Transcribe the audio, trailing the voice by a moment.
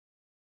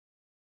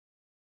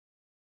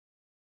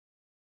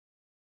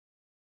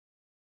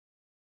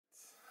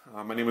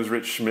My name is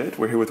Rich Schmidt.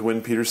 We're here with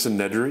Wynne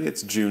Peterson-Nedry.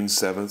 It's June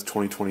 7th,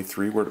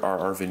 2023. We're at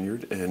RR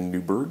Vineyard in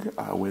Newberg.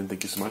 Wynne,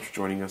 thank you so much for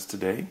joining us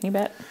today. You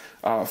bet.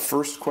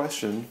 First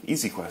question,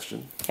 easy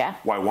question. Yeah.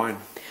 Why wine?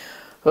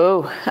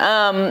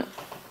 Oh,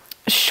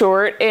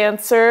 short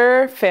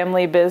answer,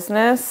 family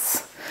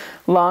business.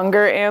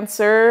 Longer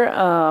answer,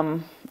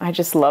 I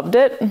just loved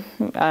it.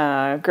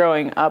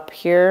 Growing up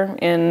here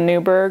in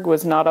Newberg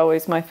was not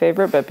always my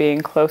favorite, but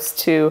being close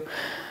to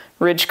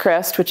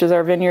Ridgecrest, which is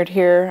our vineyard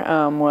here,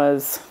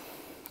 was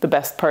the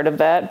best part of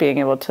that, being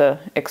able to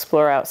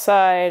explore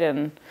outside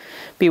and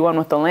be one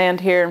with the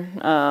land here.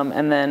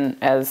 And then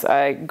as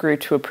I grew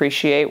to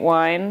appreciate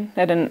wine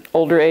at an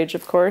older age,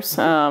 of course,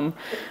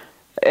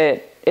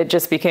 it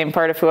just became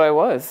part of who I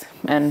was,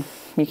 and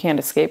you can't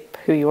escape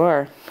who you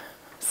are.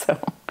 So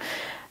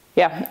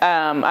yeah,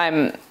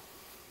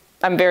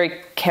 I'm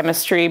very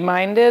chemistry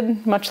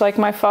minded, much like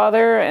my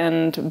father,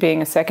 and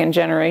being a second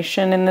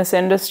generation in this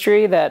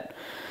industry, that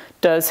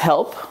does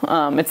help.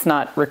 It's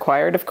not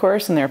required, of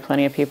course, and there are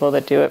plenty of people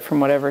that do it from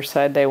whatever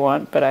side they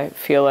want, but I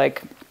feel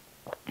like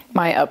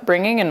my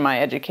upbringing and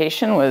my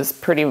education was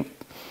pretty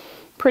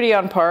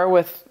on par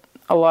with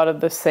a lot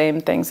of the same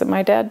things that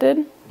my dad did,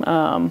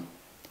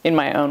 in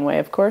my own way,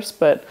 of course,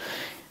 but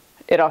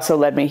it also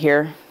led me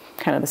here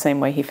kind of the same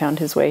way he found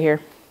his way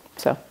here.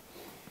 So.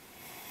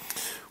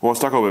 Well, let's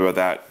talk a little bit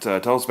about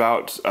that. Tell us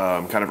about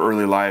kind of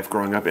early life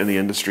growing up in the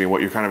industry and what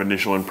your kind of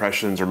initial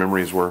impressions or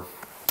memories were.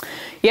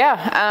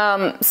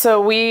 Yeah, so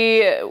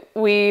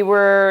we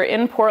were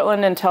in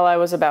Portland until I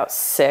was about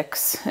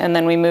 6, and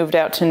then we moved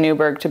out to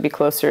Newberg to be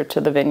closer to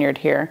the vineyard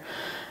here.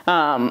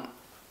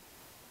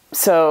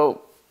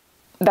 So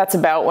that's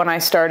about when I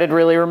started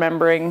really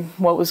remembering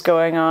what was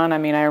going on. I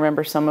mean, I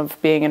remember some of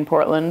being in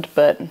Portland,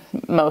 but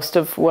most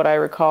of what I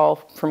recall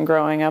from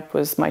growing up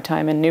was my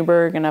time in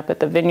Newberg and up at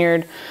the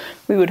vineyard.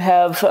 We would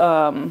have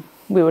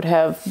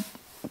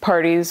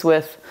parties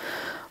with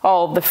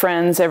all the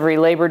friends every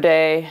Labor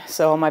Day.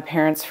 So all my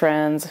parents'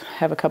 friends,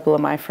 have a couple of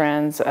my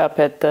friends up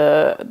at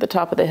the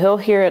top of the hill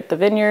here at the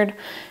vineyard,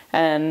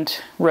 and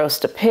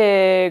roast a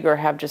pig or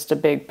have just a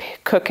big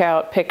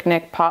cookout,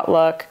 picnic,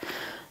 potluck.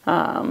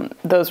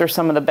 Those are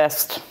some of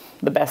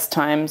the best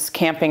times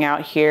camping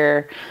out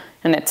here.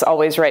 And it's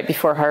always right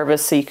before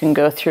harvest, so you can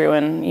go through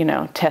and, you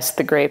know, test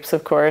the grapes,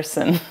 of course,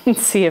 and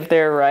see if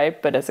they're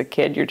ripe. But as a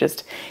kid, you're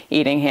just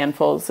eating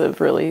handfuls of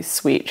really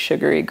sweet,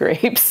 sugary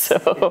grapes.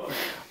 So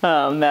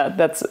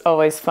that's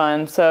always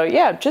fun. So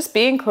yeah, just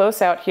being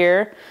close out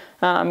here,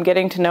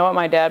 getting to know what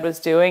my dad was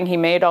doing. He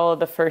made all of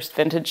the first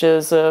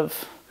vintages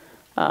of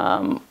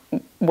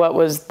what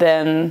was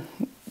then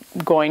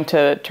going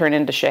to turn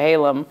into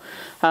Chehalem.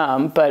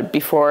 But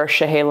before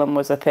Chehalem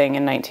was a thing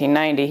in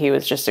 1990, he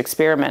was just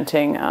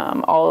experimenting.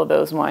 All of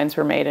those wines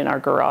were made in our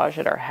garage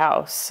at our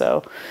house.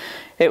 So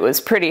it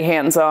was pretty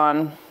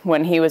hands-on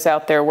when he was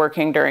out there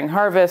working during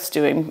harvest,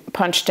 doing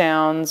punch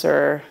downs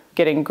or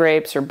getting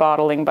grapes or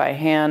bottling by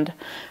hand.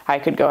 I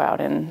could go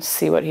out and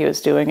see what he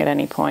was doing at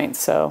any point.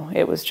 So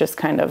it was just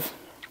kind of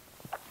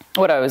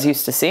what I was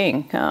used to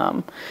seeing.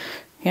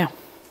 Yeah.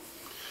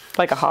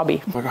 Like a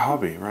hobby. Like a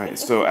hobby, right.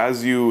 So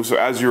as you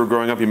were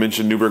growing up, you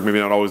mentioned Newberg, maybe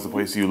not always the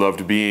place you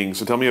loved being.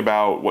 So tell me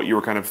about what you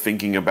were kind of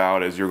thinking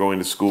about as you're going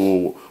to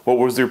school. What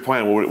was your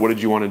plan? What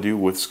did you want to do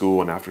with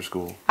school and after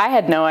school? I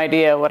had no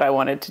idea what I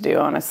wanted to do,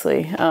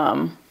 honestly.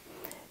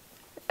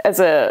 As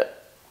an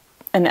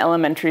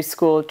elementary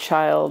school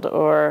child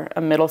or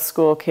a middle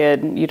school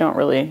kid, you don't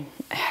really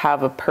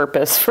have a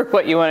purpose for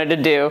what you wanted to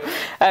do.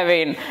 I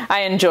mean,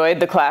 I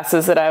enjoyed the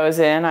classes that I was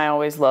in. I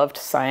always loved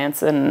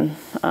science and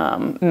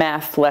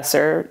math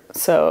lesser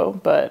so,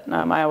 but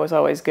I was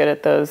always good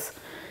at those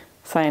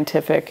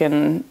scientific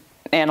and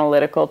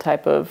analytical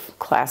type of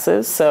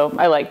classes. So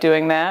I liked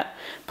doing that.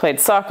 Played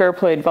soccer,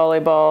 played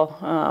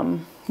volleyball,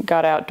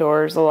 got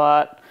outdoors a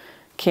lot,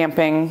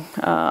 camping,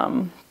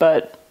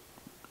 but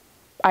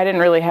I didn't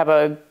really have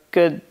a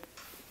good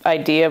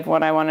idea of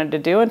what I wanted to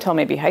do until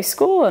maybe high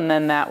school, and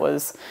then that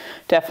was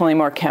definitely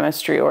more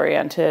chemistry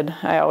oriented.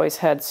 I always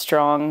had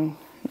strong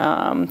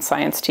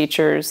science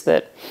teachers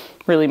that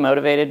really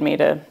motivated me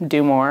to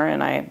do more,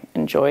 and I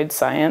enjoyed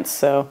science,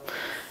 so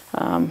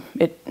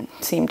it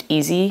seemed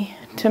easy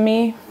to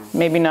me.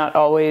 Maybe not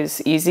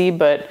always easy,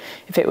 but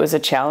if it was a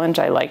challenge,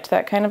 I liked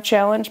that kind of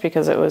challenge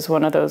because it was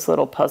one of those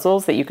little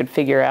puzzles that you could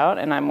figure out,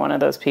 and I'm one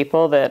of those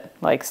people that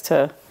likes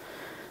to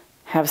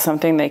have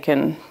something they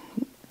can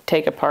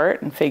take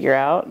apart and figure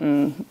out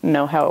and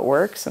know how it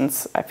works, and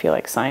I feel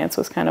like science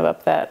was kind of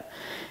up that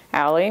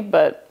alley.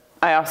 But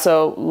I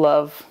also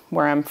love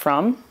where I'm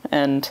from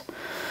and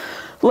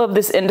love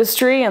this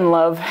industry and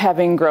love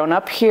having grown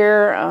up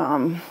here,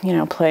 you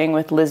know, playing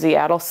with Lizzie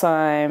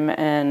Adelsheim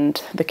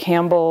and the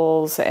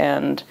Campbells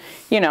and,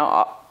 you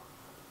know,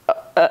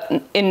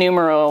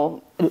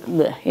 innumerable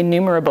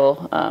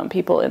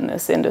people in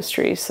this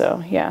industry.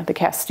 So yeah, the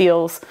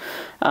Castiles.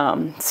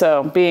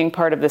 So being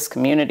part of this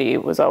community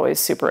was always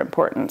super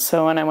important.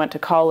 So when I went to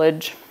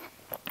college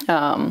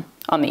on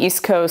the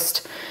East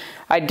Coast,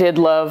 I did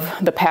love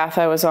the path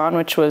I was on,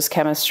 which was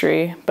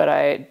chemistry, but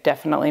I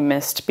definitely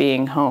missed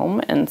being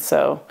home. And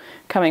so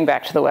coming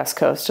back to the West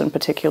Coast, and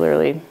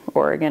particularly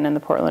Oregon and the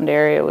Portland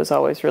area, was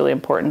always really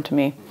important to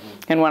me.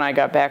 And when I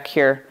got back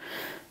here,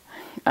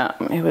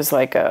 it was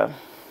like a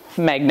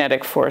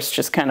magnetic force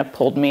just kind of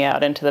pulled me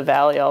out into the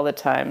valley all the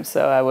time.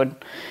 So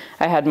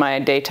I had my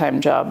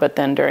daytime job, but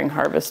then during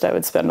harvest I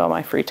would spend all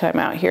my free time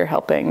out here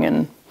helping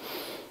and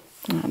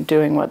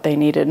doing what they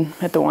needed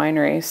at the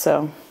winery.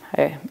 So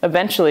I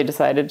eventually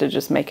decided to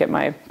just make it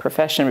my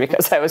profession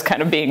because I was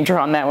kind of being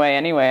drawn that way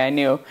anyway. I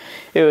knew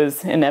it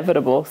was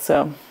inevitable.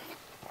 So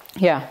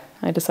yeah,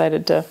 I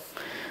decided to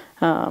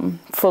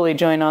fully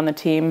join on the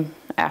team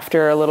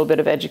after a little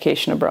bit of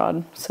education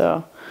abroad.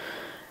 So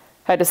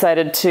I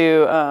decided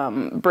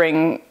to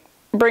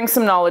bring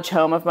some knowledge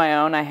home of my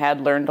own. I had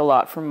learned a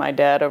lot from my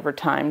dad over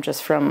time,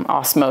 just from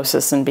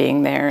osmosis and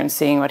being there and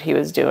seeing what he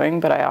was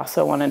doing, but I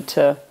also wanted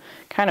to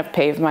kind of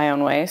pave my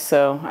own way.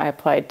 So I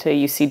applied to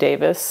UC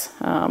Davis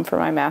for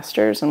my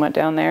master's and went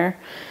down there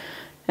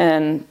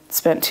and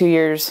spent 2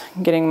 years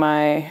getting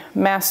my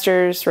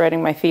master's,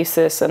 writing my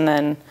thesis, and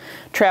then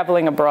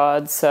traveling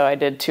abroad. So I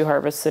did 2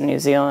 harvests in New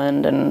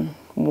Zealand and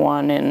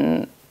 1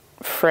 in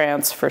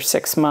France for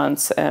 6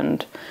 months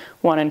and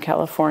 1 in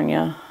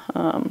California.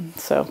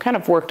 So kind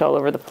of worked all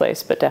over the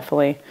place, but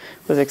definitely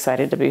was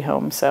excited to be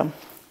home. So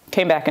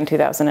came back in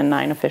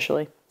 2009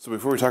 officially. So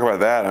before we talk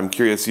about that, I'm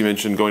curious, you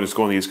mentioned going to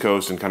school on the East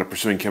Coast and kind of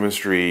pursuing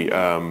chemistry.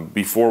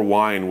 Before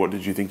wine, what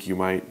did you think you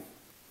might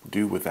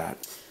do with that?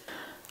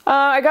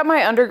 I got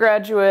my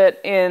undergraduate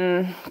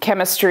in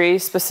chemistry,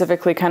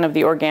 specifically kind of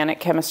the organic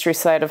chemistry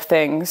side of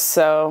things.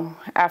 So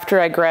after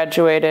I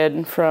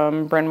graduated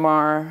from Bryn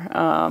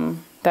Mawr,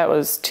 that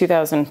was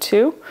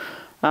 2002,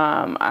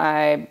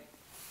 I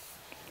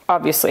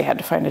obviously had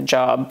to find a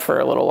job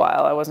for a little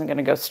while. I wasn't going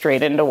to go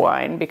straight into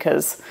wine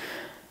because,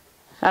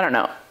 I don't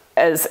know,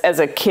 as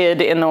a kid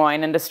in the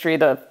wine industry,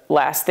 the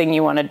last thing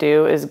you want to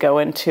do is go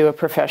into a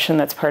profession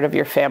that's part of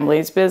your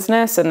family's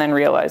business and then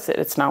realize that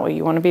it's not what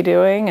you want to be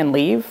doing and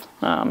leave.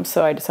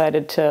 So I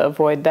decided to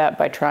avoid that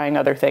by trying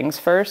other things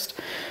first.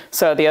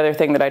 So the other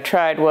thing that I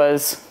tried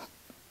was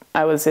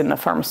I was in the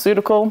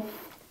pharmaceutical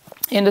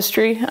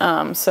industry.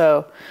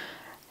 So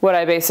what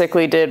I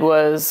basically did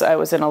was I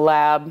was in a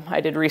lab,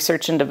 I did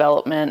research and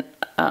development.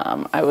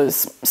 I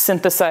was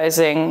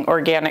synthesizing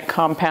organic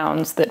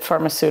compounds that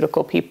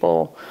pharmaceutical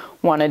people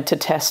wanted to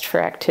test for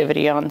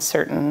activity on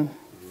certain,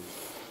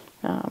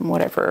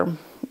 whatever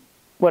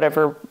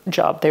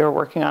job they were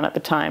working on at the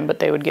time, but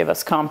they would give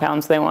us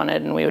compounds they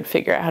wanted and we would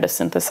figure out how to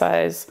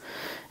synthesize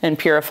and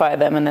purify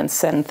them and then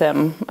send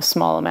them a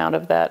small amount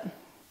of that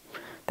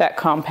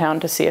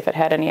compound to see if it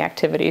had any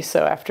activity.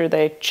 So after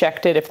they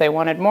checked it, if they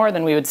wanted more,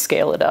 then we would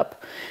scale it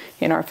up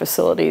in our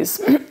facilities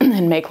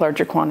and make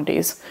larger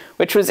quantities,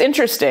 which was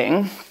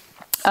interesting.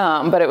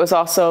 But it was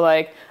also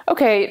like,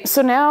 okay,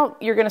 so now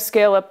you're going to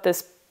scale up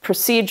this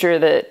procedure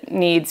that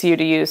needs you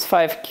to use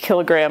 5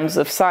 kilograms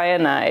of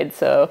cyanide.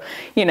 So,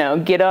 you know,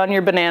 get on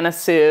your banana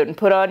suit and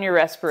put on your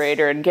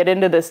respirator and get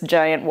into this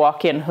giant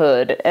walk-in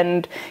hood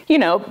and, you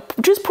know,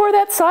 just pour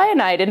that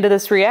cyanide into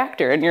this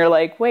reactor. And you're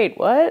like, wait,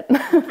 what?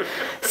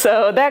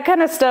 So that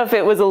kind of stuff,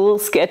 it was a little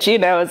sketchy.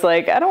 And I was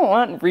like, I don't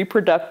want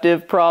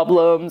reproductive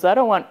problems. I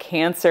don't want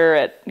cancer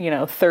at,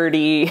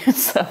 30.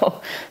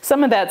 So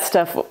some of that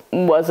stuff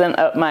wasn't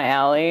up my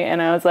alley.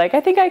 And I was like,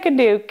 I think I could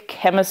do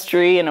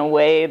chemistry in a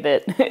way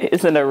that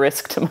isn't a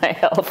risk to my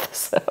health.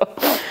 So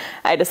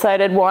I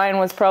decided wine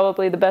was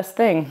probably the best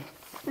thing.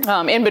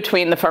 In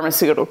between the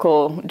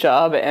pharmaceutical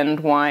job and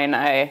wine,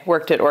 I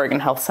worked at Oregon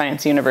Health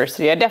Science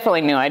University. I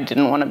definitely knew I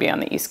didn't want to be on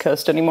the East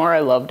Coast anymore. I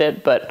loved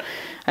it, but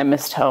I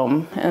missed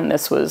home, and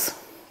this was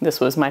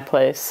my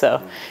place.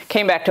 So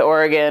came back to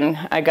Oregon.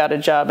 I got a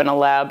job in a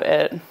lab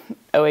at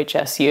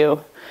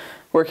OHSU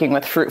working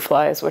with fruit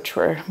flies, which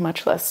were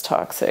much less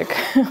toxic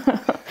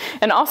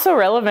and also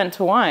relevant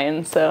to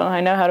wine. So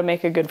I know how to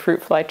make a good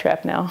fruit fly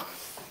trap now.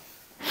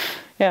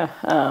 Yeah,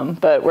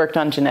 but worked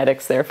on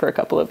genetics there for a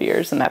couple of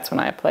years, and that's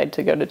when I applied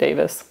to go to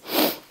Davis.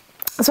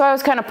 So I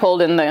was kind of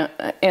pulled in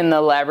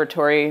the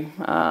laboratory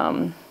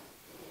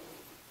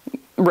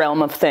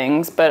realm of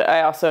things, but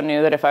I also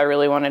knew that if I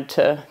really wanted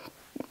to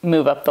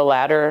move up the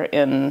ladder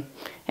in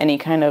any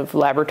kind of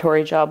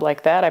laboratory job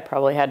like that, I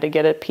probably had to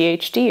get a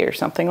PhD or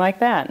something like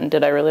that. And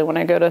did I really want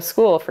to go to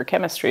school for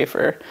chemistry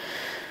for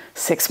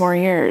 6 more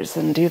years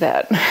and do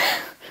that?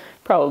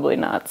 Probably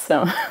not.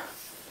 So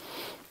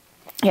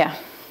yeah,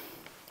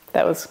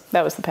 that was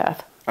the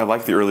path. I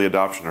like the early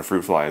adoption of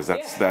fruit flies.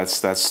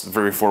 That's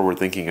very forward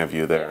thinking of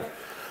you there.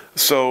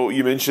 So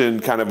you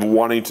mentioned kind of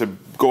wanting to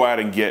go out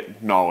and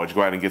get knowledge,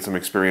 go out and get some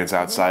experience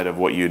outside of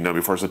what you know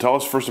before. So tell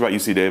us first about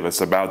UC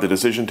Davis, about the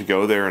decision to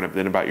go there and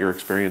then about your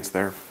experience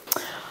there.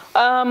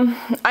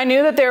 I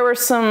knew that there were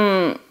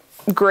some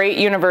great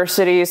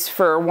universities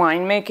for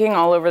winemaking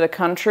all over the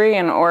country,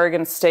 and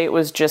Oregon State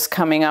was just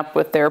coming up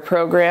with their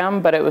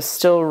program, but it was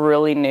still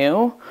really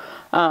new.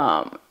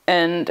 And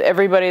And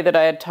everybody that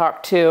I had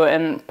talked to,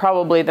 and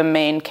probably the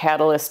main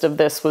catalyst of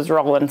this was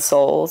Roland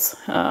Souls.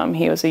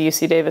 He was a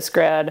UC Davis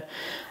grad.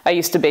 I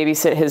used to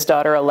babysit his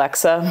daughter,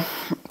 Alexa.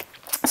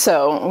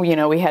 So, you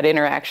know, we had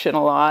interaction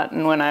a lot.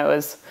 And when I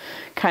was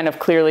kind of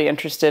clearly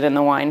interested in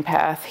the wine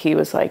path, he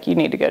was like, you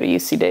need to go to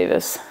UC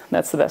Davis.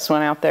 That's the best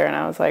one out there. And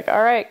I was like,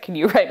 all right, can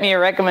you write me a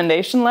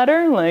recommendation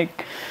letter?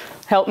 Like,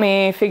 help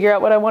me figure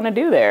out what I want to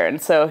do there.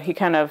 And so he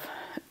kind of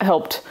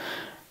helped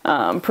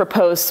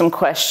propose some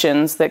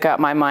questions that got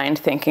my mind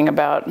thinking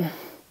about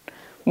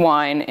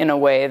wine in a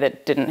way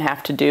that didn't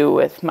have to do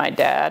with my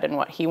dad and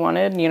what he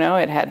wanted. You know,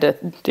 it had to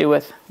do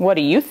with, what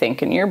do you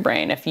think in your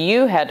brain? If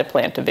you had to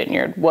plant a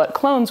vineyard, what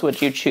clones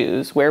would you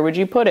choose? Where would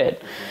you put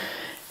it?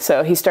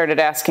 So he started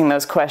asking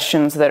those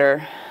questions that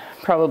are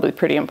probably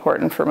pretty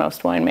important for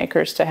most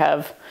winemakers to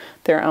have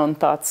their own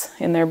thoughts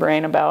in their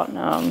brain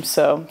about.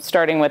 So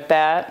starting with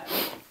that,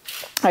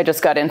 I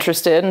just got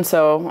interested, and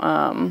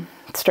so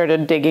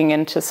started digging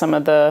into some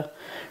of the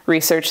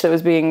research that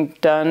was being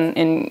done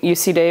in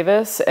UC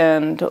Davis,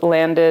 and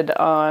landed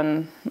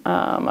on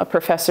a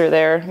professor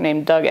there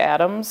named Doug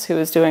Adams, who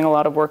was doing a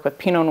lot of work with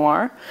Pinot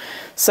Noir.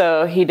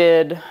 So he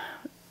did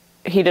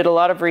a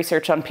lot of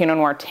research on Pinot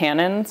Noir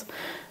tannins,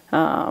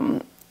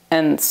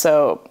 and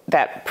so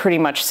that pretty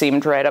much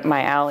seemed right up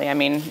my alley. I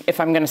mean, if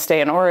I'm going to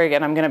stay in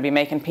Oregon, I'm going to be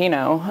making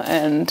Pinot,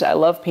 and I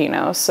love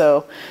Pinot.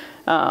 So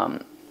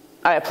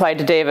I applied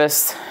to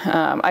Davis.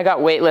 I got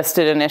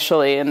waitlisted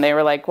initially, and they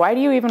were like, why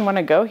do you even want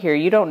to go here?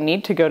 You don't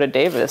need to go to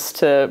Davis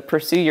to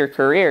pursue your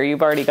career.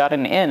 You've already got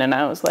an in. And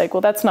I was like,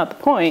 well, that's not the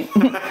point.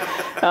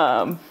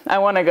 I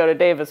want to go to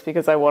Davis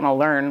because I want to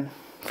learn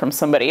from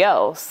somebody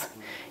else,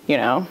 you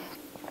know.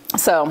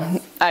 So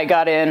I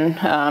got in.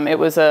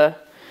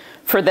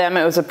 For them,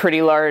 it was a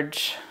pretty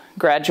large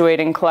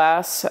graduating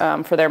class.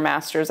 For their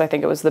master's, I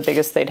think it was the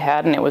biggest they'd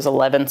had, and it was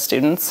 11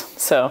 students.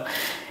 So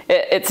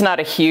it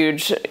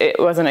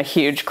wasn't a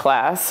huge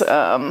class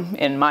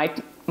in my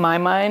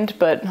mind,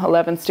 but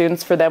 11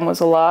 students for them was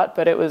a lot.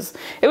 But it was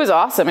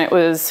awesome. It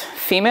was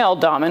female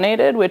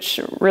dominated, which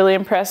really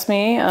impressed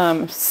me.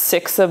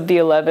 6 of the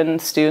 11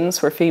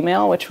 students were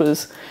female, which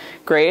was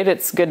great.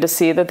 It's good to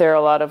see that there are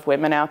a lot of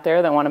women out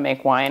there that want to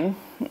make wine.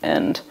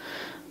 And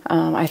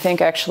I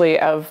think actually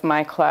of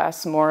my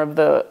class, more of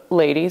the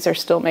ladies are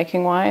still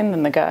making wine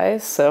than the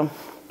guys. So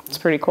it's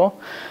pretty cool.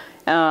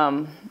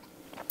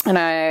 And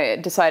I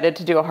decided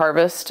to do a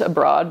harvest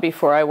abroad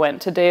before I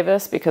went to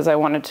Davis, because I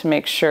wanted to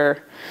make sure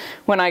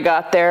when I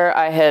got there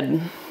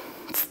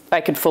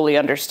I could fully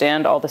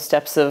understand all the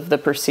steps of the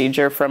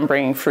procedure from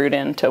bringing fruit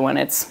in to when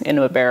it's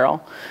into a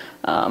barrel.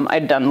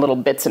 I'd done little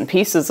bits and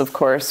pieces, of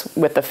course,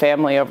 with the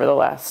family over the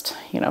last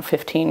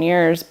 15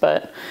 years,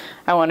 but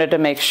I wanted to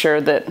make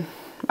sure that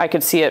I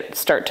could see it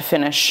start to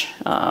finish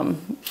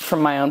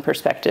from my own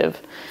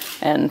perspective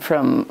and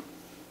from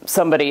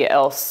somebody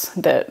else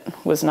that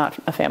was not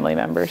a family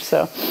member.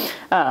 So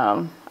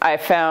I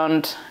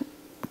found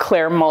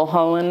Claire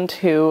Mulholland,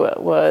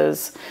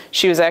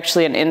 she was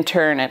actually an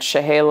intern at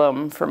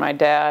Chehalem for my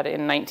dad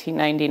in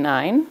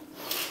 1999.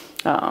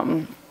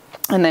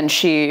 And then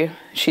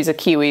she's a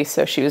Kiwi,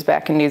 so she was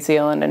back in New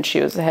Zealand, and she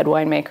was the head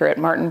winemaker at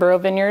Martinborough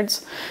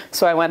Vineyards.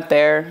 So I went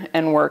there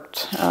and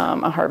worked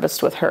a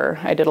harvest with her.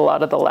 I did a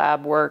lot of the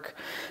lab work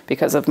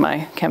because of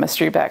my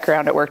chemistry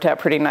background. It worked out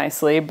pretty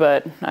nicely,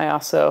 but I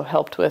also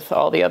helped with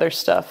all the other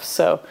stuff.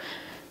 So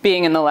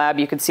being in the lab,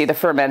 you could see the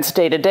ferments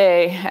day to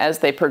day as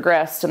they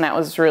progressed, and that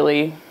was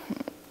really,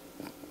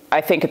 I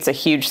think it's a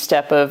huge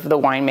step of the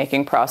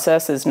winemaking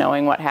process, is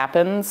knowing what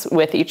happens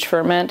with each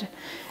ferment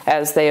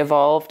as they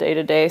evolve day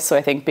to day. So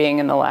I think being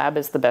in the lab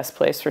is the best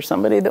place for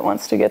somebody that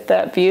wants to get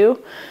that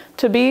view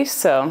to be.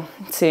 So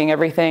seeing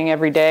everything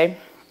every day,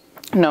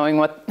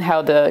 knowing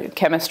how the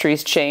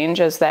chemistries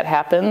change as that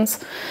happens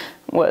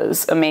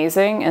was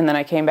amazing. And then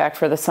I came back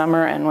for the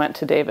summer and went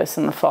to Davis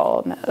in the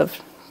fall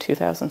of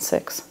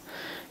 2006.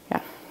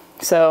 Yeah,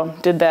 so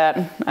did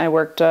that. I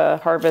worked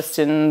harvest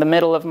in the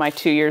middle of my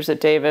 2 years at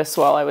Davis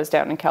while I was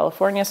down in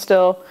California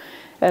still,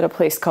 at a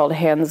place called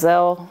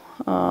Hanzel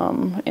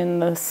in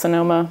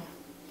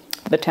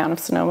the town of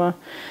Sonoma.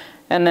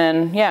 And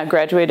then, yeah,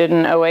 graduated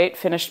in 2008,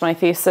 finished my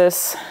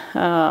thesis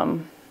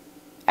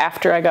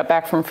after I got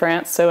back from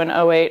France. So in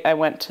 2008, I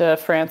went to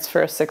France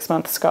for a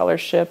 6-month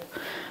scholarship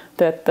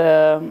that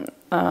the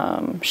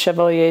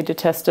Chevalier de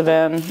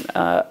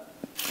Testevin,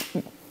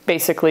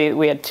 basically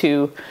we had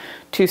two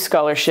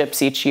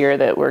scholarships each year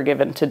that were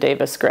given to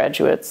Davis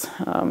graduates.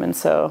 And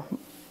so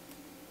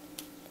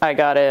I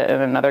got it,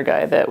 and another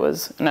guy that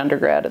was an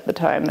undergrad at the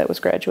time that was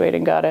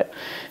graduating got it.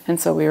 And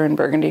so we were in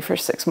Burgundy for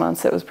 6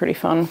 months. It was pretty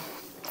fun.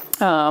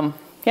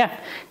 Yeah,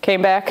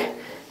 came back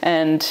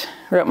and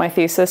wrote my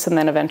thesis, and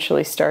then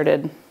eventually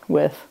started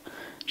with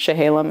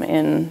Chehalem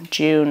in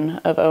June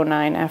of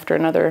 2009 after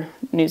another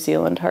New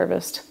Zealand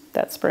harvest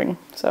that spring.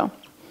 So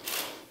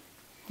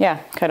yeah,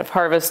 kind of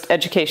harvest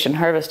education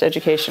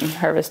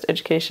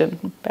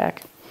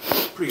back.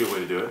 Pretty good way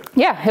to do it.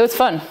 Yeah, it was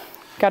fun.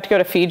 Got to go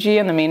to Fiji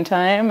in the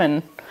meantime,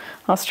 and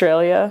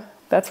Australia.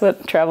 That's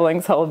what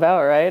traveling's all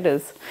about, right?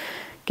 Is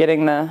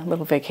getting the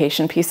little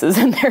vacation pieces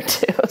in there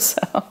too.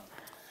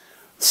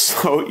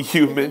 So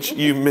you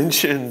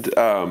mentioned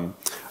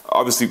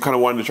obviously kind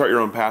of wanted to chart your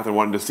own path and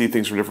wanted to see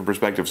things from different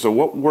perspectives. So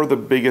what were the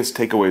biggest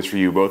takeaways for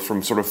you, both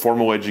from sort of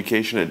formal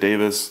education at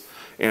Davis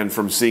and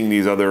from seeing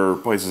these other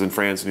places in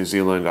France, New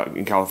Zealand,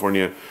 in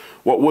California?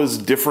 What was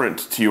different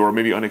to you or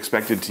maybe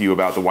unexpected to you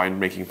about the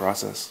winemaking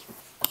process?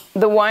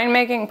 The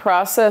winemaking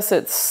process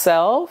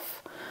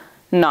itself,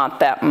 not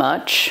that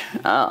much.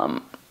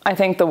 I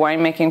think the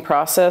winemaking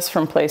process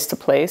from place to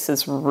place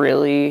is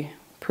really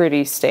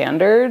pretty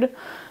standard.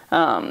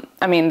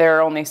 I mean, there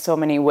are only so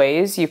many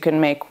ways you can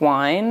make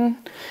wine.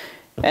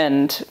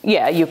 And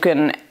yeah, you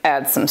can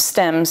add some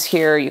stems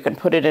here, you can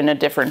put it in a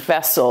different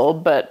vessel,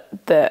 but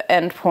the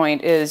end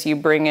point is you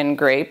bring in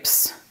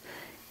grapes,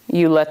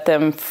 you let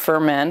them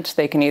ferment.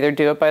 They can either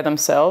do it by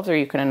themselves or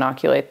you can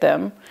inoculate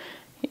them.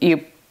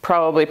 You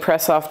probably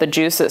press off the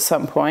juice at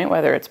some point,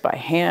 whether it's by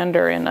hand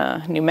or in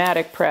a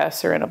pneumatic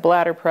press or in a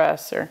bladder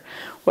press or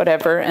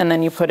whatever, and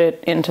then you put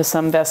it into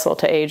some vessel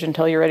to age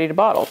until you're ready to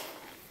bottle.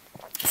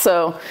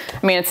 So,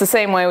 I mean, it's the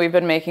same way we've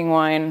been making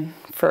wine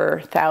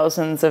for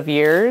thousands of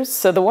years.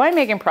 So the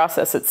winemaking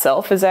process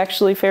itself is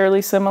actually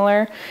fairly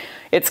similar.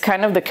 It's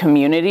kind of the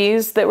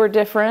communities that were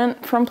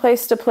different from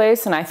place to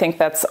place, and I think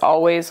that's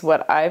always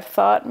what I've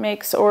thought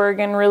makes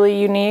Oregon really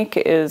unique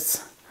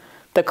is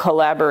the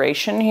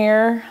collaboration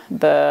here,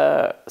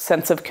 the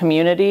sense of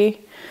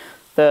community,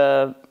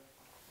 the,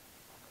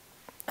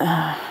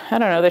 I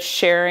don't know, the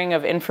sharing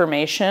of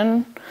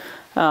information,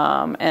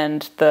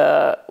 and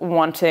the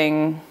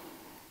wanting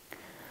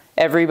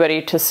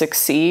everybody to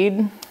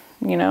succeed,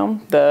 you know,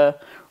 the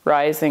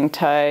rising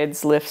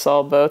tides lifts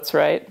all boats,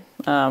 right?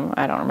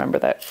 I don't remember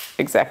that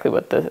exactly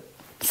what the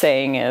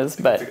saying is,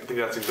 but I think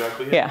that's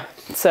exactly it. Yeah.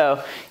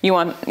 So you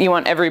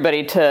want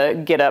everybody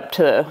to get up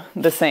to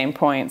the same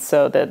point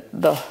so that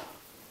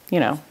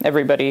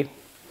everybody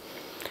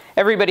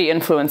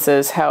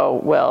influences how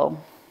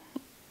well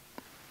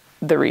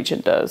the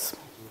region does.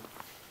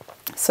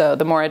 So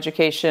the more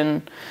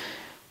education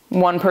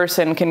one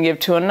person can give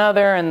to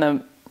another and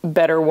the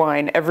better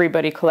wine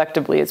everybody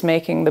collectively is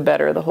making, the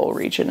better the whole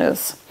region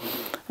is.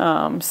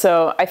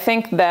 So I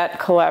think that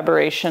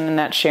collaboration and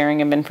that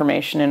sharing of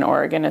information in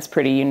Oregon is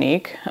pretty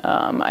unique.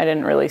 I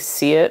didn't really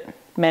see it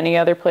many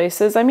other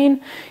places. I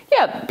mean,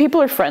 yeah,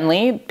 people are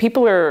friendly,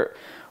 people are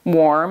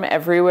warm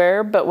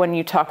everywhere, but when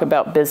you talk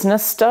about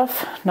business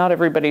stuff, not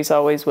everybody's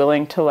always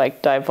willing to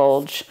like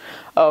divulge,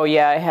 oh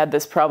yeah, I had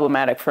this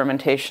problematic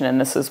fermentation and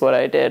this is what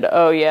I did.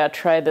 Oh yeah,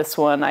 try this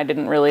one. I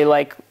didn't really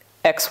like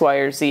X, Y,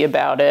 or Z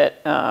about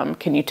it.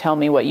 Can you tell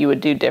me what you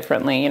would do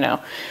differently? You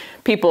know,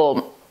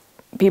 people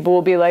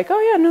will be like,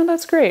 oh yeah, no,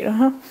 that's great.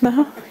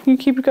 You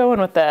keep going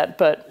with that.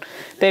 But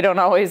they don't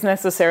always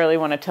necessarily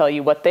want to tell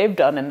you what they've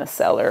done in the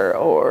cellar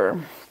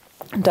or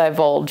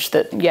divulge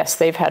that, yes,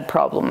 they've had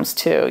problems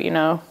too, you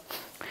know.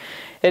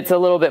 It's a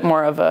little bit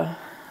more of a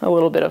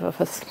little bit of a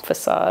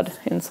facade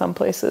in some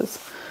places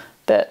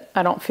that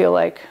I don't feel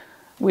like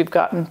we've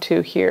gotten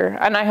to here.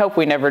 And I hope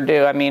we never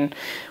do. I mean,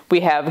 we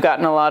have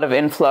gotten a lot of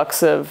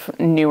influx of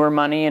newer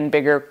money and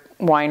bigger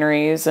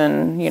wineries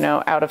and, you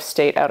know, out of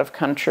state, out of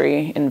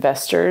country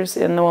investors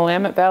in the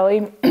Willamette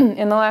Valley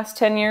in the last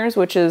 10 years,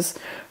 which is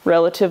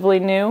relatively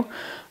new.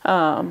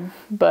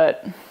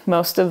 But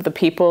most of the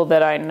people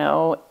that I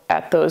know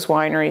at those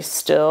wineries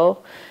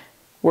still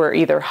were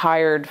either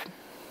hired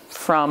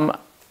from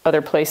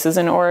other places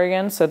in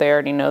Oregon, so they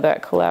already know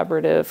that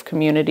collaborative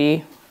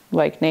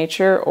community-like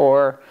nature,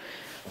 or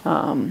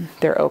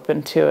they're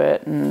open to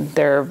it, and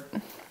there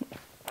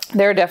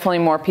are definitely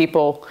more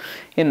people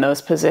in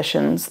those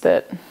positions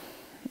that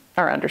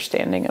are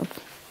understanding of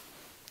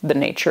the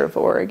nature of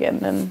Oregon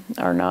than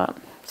are not.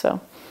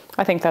 So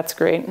I think that's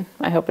great.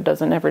 I hope it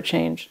doesn't ever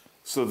change.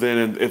 So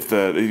then if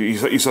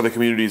you saw the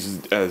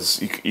communities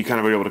as you kind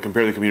of were able to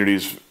compare the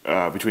communities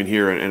between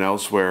here and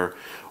elsewhere,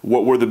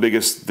 what were the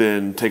biggest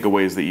then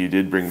takeaways that you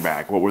did bring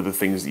back? What were the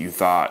things that you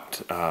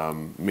thought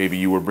maybe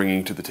you were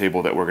bringing to the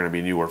table that were going to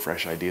be new or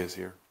fresh ideas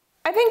here?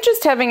 I think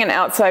just having an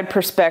outside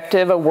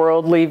perspective, a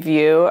worldly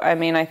view. I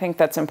mean, I think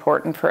that's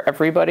important for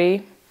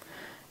everybody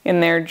in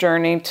their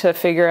journey to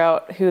figure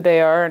out who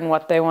they are and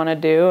what they want to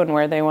do and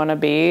where they want to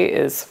be,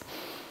 is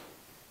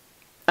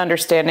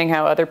understanding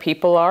how other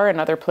people are in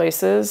other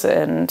places,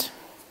 and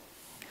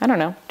I don't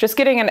know, just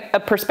getting a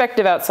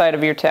perspective outside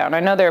of your town.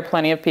 I know there are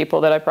plenty of people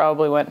that I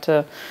probably went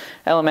to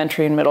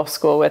elementary and middle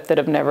school with that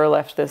have never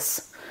left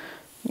this,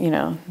 you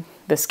know,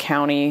 this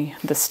county,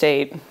 the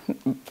state,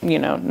 you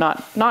know,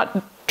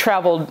 not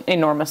traveled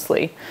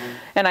enormously.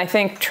 And I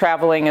think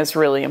traveling is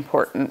really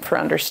important for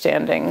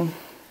understanding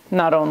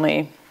not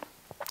only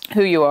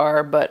who you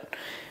are, but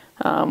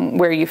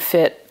where you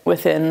fit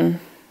within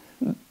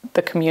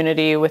the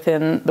community,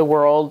 within the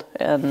world,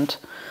 and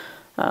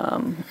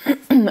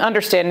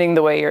understanding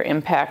the way you're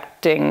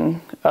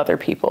impacting other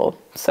people.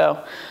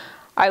 So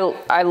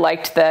I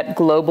liked that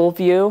global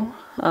view,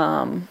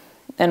 and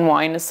And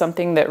wine is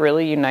something that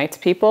really unites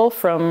people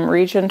from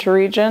region to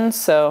region.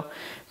 So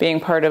being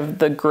part of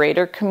the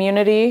greater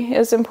community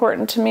is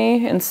important to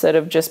me instead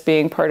of just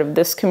being part of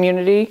this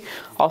community.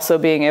 Also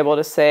being able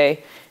to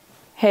say,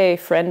 hey,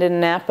 friend in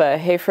Napa,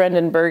 hey, friend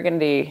in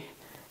Burgundy,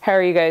 how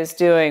are you guys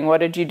doing? What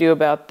did you do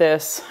about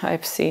this?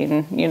 I've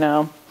seen, you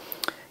know,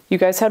 you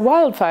guys had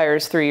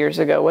wildfires 3 years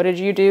ago. What did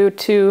you do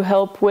to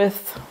help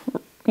with,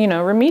 you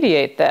know,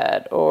 remediate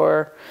that?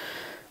 Or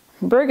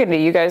Burgundy,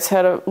 you guys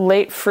had a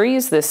late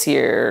freeze this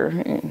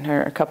year,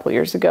 or a couple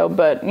years ago,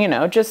 but, you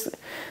know, just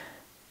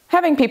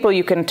having people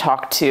you can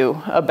talk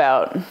to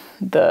about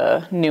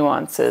the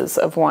nuances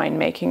of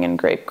winemaking and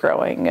grape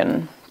growing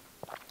and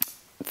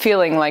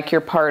feeling like you're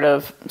part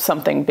of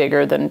something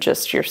bigger than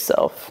just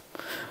yourself.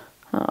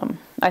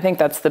 I think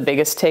that's the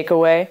biggest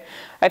takeaway.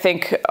 I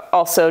think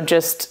also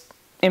just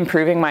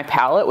improving my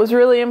palate was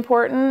really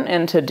important,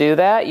 and to do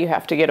that, you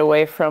have to get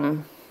away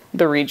from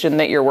the region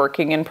that you're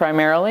working in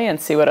primarily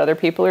and see what other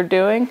people are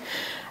doing.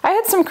 I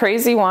had some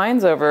crazy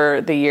wines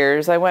over the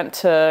years. I went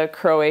to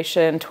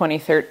Croatia in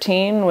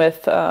 2013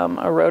 with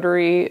a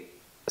Rotary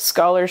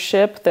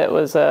scholarship that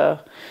was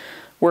a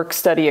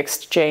work-study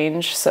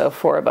exchange. So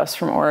 4 of us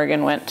from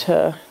Oregon went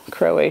to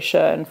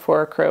Croatia, and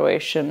 4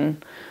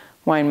 Croatian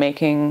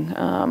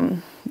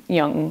winemaking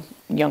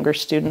younger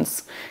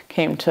students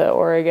came to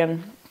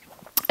Oregon.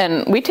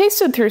 And we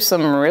tasted through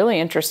some really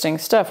interesting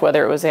stuff,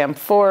 whether it was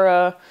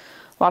amphora,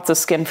 lots of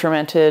skin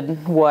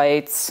fermented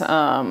whites,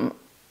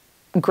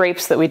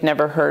 grapes that we'd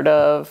never heard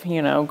of,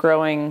 you know,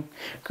 growing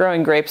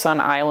grapes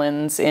on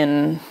islands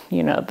in,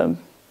 you know,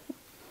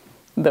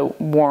 the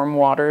warm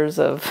waters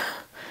of,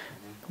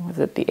 was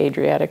it the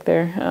Adriatic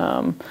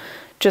there?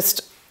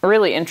 Just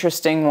really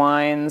interesting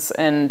wines,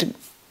 and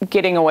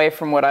getting away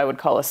from what I would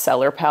call a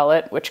cellar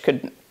palate, which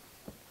could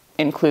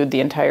include the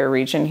entire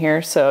region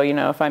here. So, you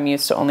know, if I'm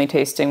used to only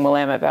tasting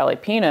Willamette Valley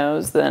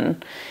Pinots,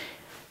 then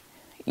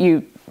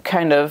you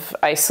kind of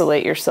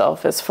isolate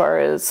yourself as far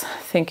as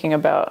thinking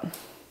about,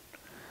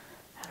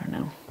 I don't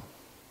know,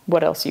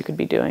 what else you could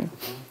be doing.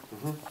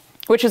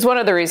 Which is one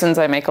of the reasons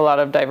I make a lot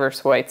of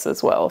diverse whites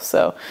as well.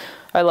 So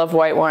I love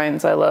white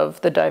wines. I love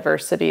the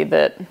diversity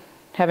that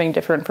having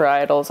different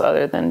varietals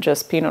other than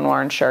just Pinot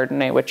Noir and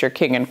Chardonnay, which are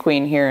king and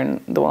queen here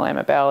in the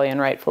Willamette Valley, and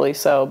rightfully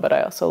so. But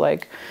I also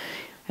like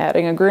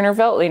adding a Gruner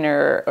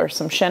Veltliner or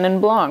some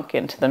Chenin Blanc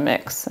into the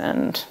mix,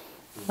 and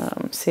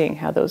seeing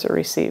how those are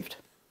received.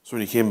 So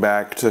when you came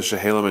back to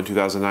Chehalem in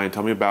 2009,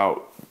 tell me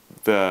about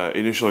the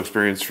initial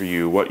experience for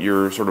you, what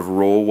your sort of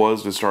role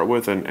was to start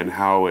with, and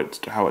how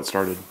it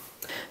started.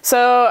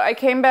 So I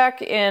came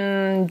back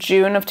in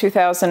June of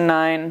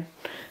 2009,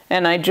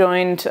 and I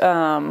joined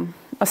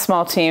a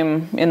small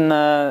team in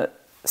the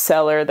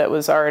cellar that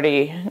was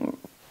already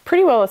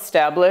pretty well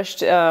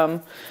established.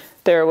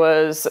 There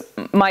was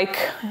Mike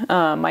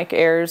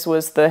Ayers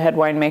was the head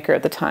winemaker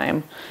at the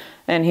time,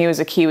 and he was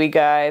a Kiwi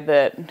guy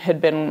that had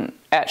been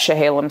at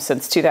Chehalem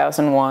since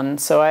 2001,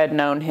 so I had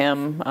known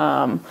him.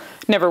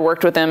 Never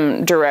worked with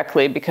him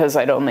directly because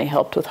I'd only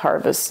helped with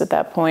harvests at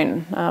that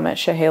point at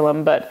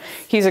Chehalem, but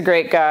he's a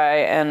great guy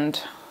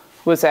and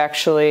was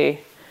actually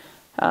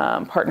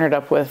partnered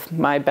up with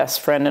my best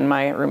friend and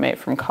my roommate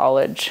from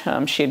college.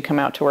 She had come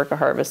out to work a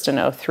harvest in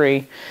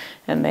 2003,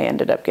 and they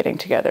ended up getting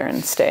together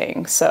and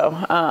staying. So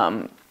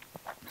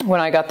when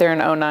I got there in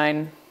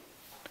 2009,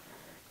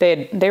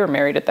 they were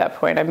married at that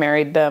point. I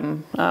married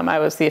them. I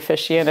was the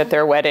officiant at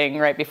their wedding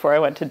right before I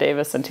went to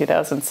Davis in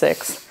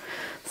 2006.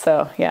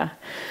 So yeah,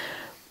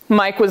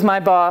 Mike was my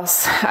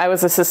boss. I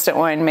was assistant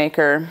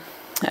winemaker,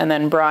 and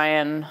then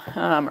Brian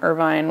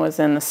Irvine was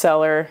in the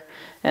cellar,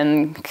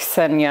 and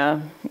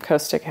Ksenia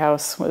Kostik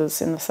House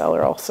was in the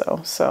cellar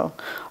also. So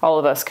all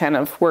of us kind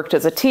of worked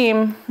as a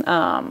team,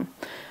 and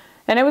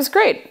it was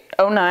great.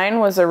 2009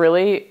 was a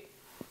really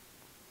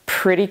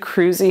pretty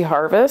cruisy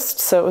harvest,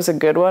 so it was a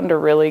good one to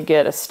really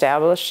get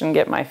established and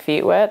get my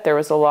feet wet. There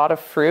was a lot of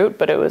fruit,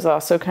 but it was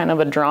also kind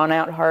of a drawn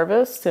out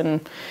harvest,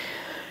 and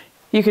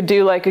you could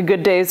do like a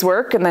good day's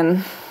work and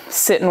then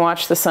sit and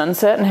watch the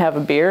sunset and have a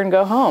beer and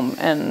go home.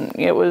 And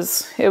it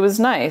was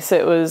nice.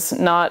 It was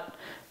not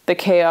the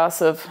chaos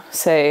of,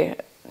 say,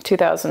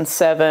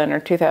 2007 or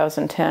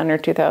 2010 or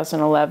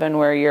 2011,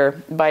 where you're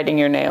biting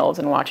your nails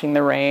and watching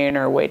the rain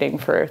or waiting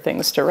for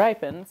things to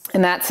ripen.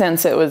 In that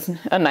sense, it was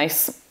a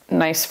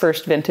nice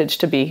first vintage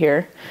to be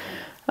here.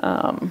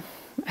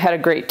 Had a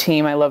great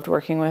team. I loved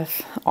working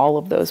with all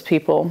of those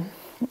people.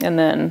 And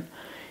then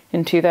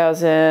in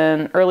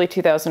early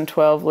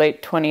 2012,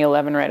 late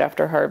 2011, right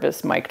after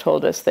harvest, Mike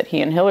told us that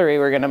he and Hillary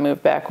were going to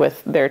move back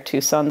with their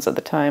 2 sons at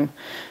the time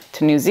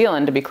to New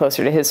Zealand to be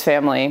closer to his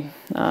family.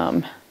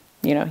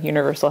 You know,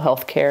 universal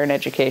health care and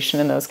education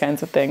and those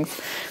kinds of things,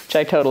 which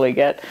I totally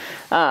get.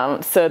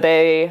 So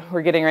they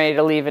were getting ready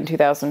to leave in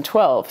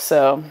 2012.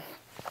 So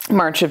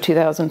March of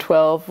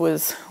 2012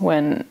 was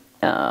when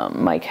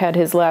Mike had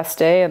his last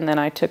day, and then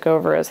I took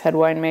over as head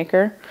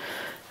winemaker.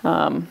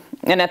 And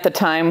at the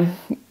time,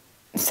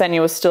 Ksenia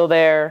was still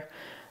there.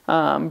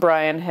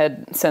 Brian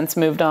had since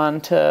moved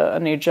on to a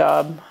new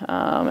job,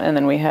 and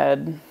then we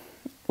had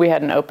we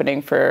had an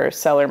opening for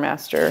cellar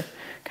master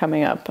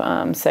coming up.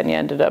 Senya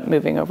ended up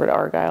moving over to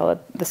Argyle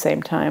at the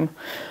same time.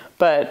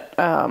 But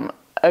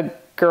a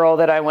girl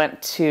that I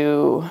went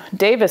to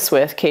Davis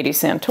with, Katie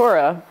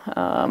Santora,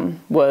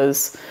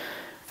 was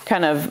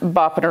kind of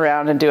bopping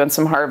around and doing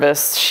some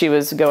harvests. She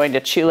was going to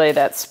Chile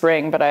that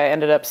spring, but I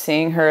ended up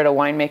seeing her at a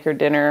winemaker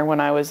dinner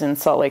when I was in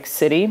Salt Lake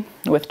City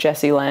with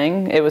Jesse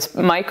Lang. It was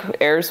Mike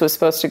Ayers was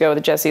supposed to go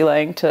with Jesse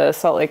Lang to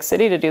Salt Lake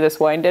City to do this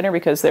wine dinner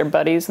because they're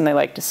buddies and they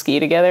like to ski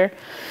together.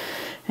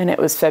 And it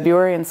was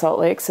February in Salt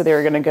Lake, so they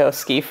were going to go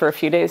ski for a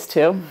few days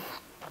too.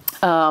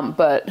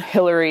 But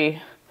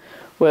Hillary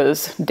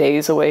was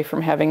days away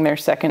from having their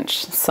second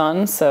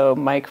son, so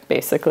Mike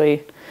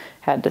basically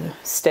had to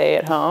stay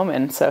at home,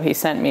 and so he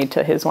sent me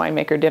to his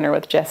winemaker dinner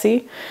with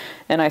Jesse,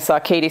 and I saw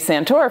Katie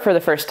Santora for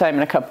the first time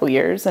in a couple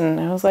years,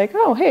 and I was like,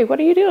 oh, hey, what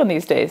are you doing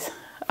these days?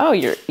 Oh,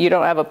 you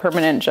don't have a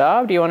permanent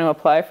job? Do you want to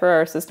apply for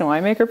our assistant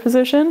winemaker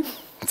position?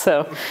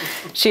 So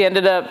she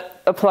ended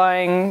up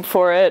applying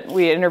for it.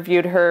 We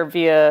interviewed her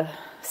via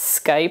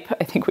Skype.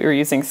 I think we were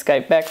using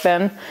Skype back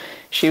then.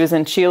 She was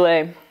in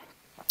Chile.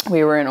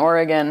 We were in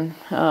Oregon.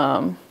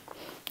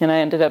 And I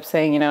ended up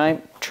saying, you know,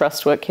 I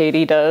trust what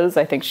Katie does.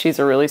 I think she's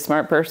a really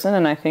smart person,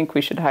 and I think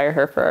we should hire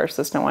her for our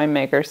assistant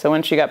winemaker. So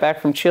when she got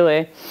back from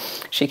Chile,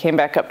 she came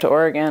back up to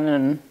Oregon,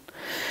 and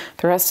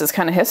the rest is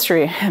kind of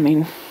history. I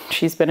mean,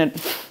 she's been at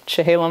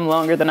Chehalem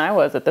longer than I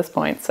was at this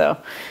point. So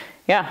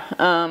yeah,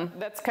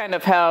 that's kind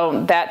of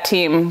how that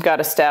team got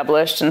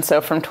established. And so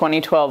from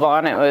 2012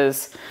 on, it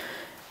was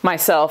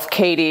myself,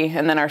 Katie,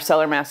 and then our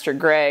cellar master,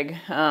 Greg.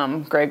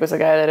 Greg was a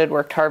guy that had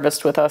worked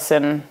harvest with us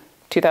in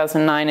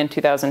 2009 and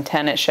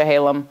 2010 at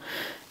Chehalem,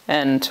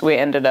 and we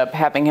ended up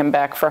having him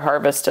back for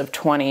harvest of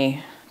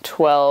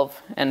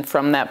 2012, and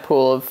from that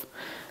pool of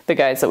the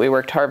guys that we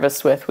worked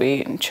harvest with,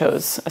 we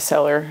chose a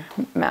cellar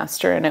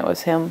master, and it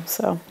was him.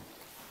 So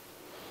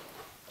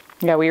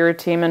yeah, we were a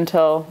team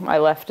until I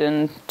left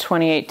in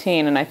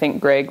 2018, and I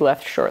think Greg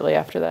left shortly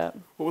after that.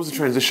 What was the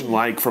transition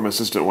like from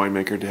assistant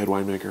winemaker to head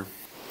winemaker?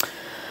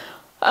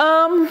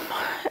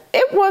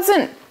 It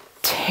wasn't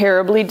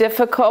terribly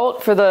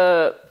difficult for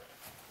the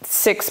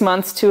 6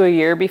 months to a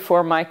year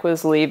before Mike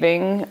was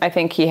leaving. I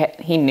think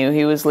he knew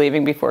he was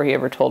leaving before he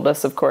ever told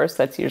us, of course.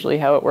 That's usually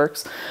how it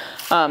works.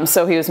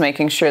 So he was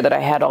making sure that I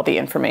had all the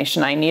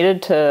information I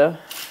needed to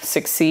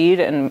succeed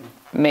and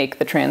make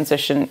the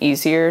transition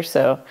easier.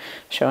 So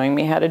showing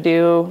me how to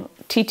do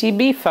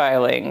TTB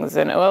filings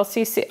and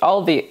OLCC,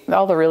 all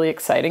the really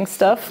exciting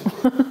stuff.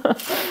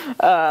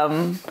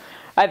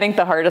 I think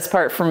the hardest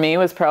part for me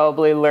was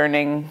probably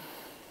learning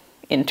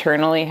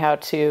internally how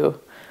to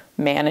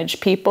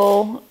manage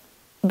people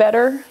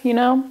better, you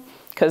know,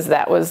 because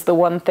that was the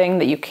one thing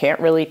that you can't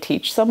really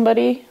teach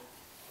somebody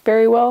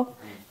very well.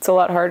 It's a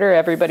lot harder.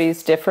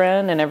 Everybody's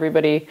different, and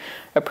everybody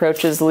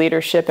approaches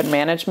leadership and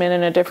management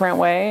in a different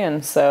way.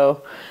 And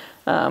so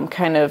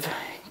kind of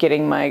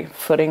getting my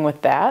footing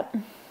with that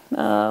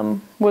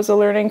was a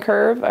learning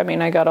curve. I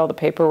mean, I got all the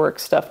paperwork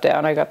stuff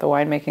down. I got the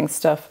winemaking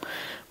stuff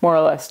more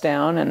or less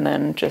down, and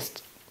then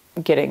just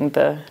getting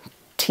the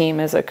team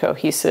as a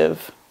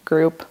cohesive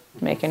group,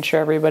 making sure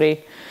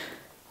everybody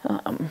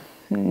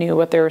knew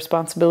what their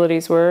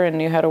responsibilities were and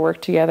knew how to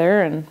work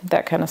together, and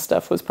that kind of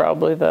stuff was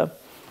probably the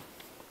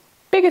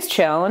biggest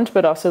challenge,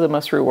 but also the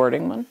most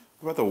rewarding one.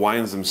 What about the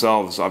wines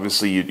themselves?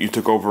 Obviously, you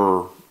took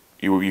over,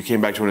 you came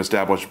back to an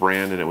established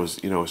brand, and it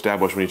was, you know,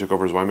 established when you took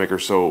over as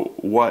winemaker. So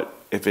what,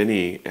 if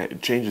any,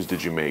 changes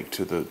did you make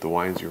to the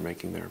wines you're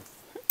making there?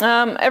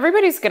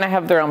 Everybody's going to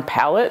have their own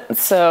palate.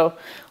 So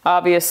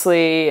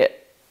obviously,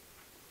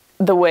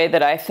 the way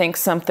that I think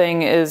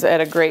something is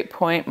at a great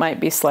point might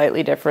be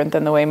slightly different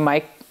than the way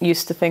Mike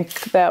used to think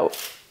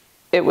that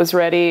it was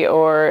ready,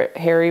 or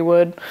Harry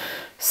would.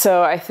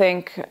 So I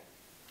think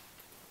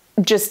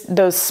just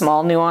those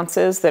small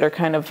nuances that are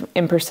kind of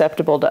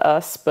imperceptible to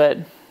us, but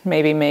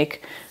maybe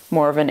make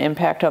more of an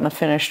impact on the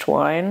finished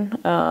wine.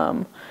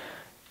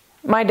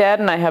 My dad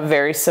and I have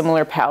very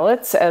similar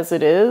palates as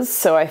it is,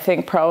 so I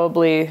think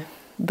probably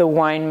the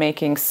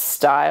winemaking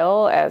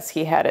style as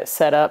he had it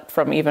set up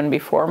from even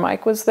before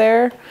Mike was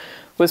there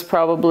was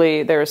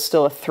probably, there was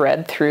still a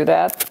thread through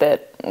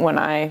that when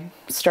I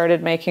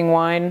started making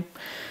wine,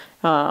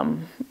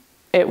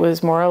 it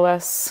was more or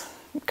less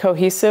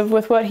cohesive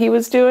with what he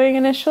was doing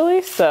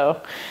initially.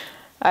 So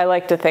I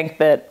like to think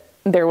that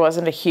there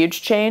wasn't a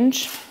huge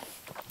change.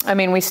 I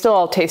mean, we still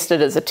all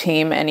tasted as a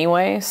team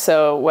anyway,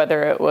 so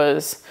whether it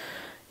was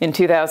in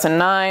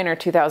 2009 or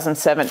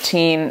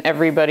 2017,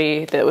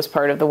 everybody that was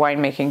part of the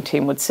winemaking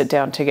team would sit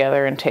down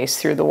together and taste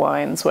through the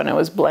wines when it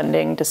was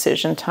blending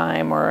decision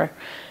time, or,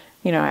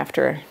 you know,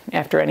 after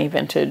any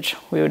vintage.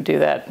 We would do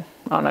that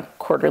on a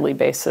quarterly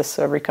basis.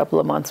 So every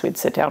couple of months we'd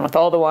sit down with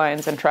all the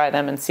wines and try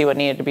them and see what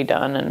needed to be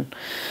done. And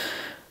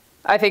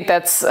I think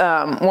that's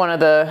one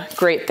of the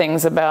great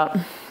things about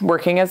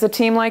working as a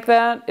team like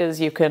that, is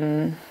you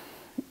can,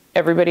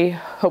 everybody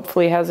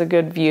hopefully has a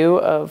good view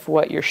of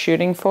what you're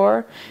shooting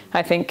for.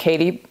 I think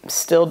Katie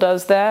still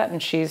does that,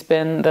 and she's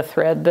been the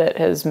thread that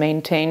has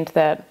maintained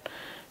that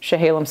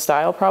Chehalem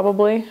style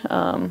probably.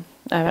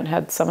 I haven't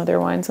had some of their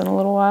wines in a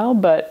little while,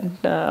 but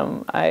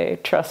I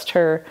trust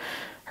her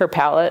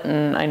palate,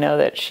 and I know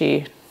that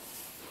she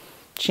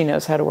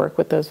knows how to work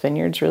with those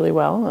vineyards really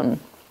well. And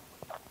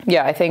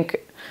yeah, I think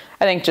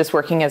just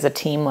working as a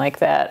team like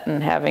that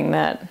and having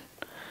that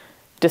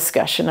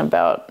discussion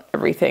about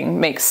everything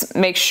makes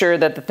sure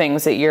that the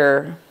things that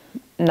you're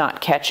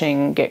not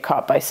catching get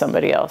caught by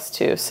somebody else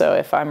too. So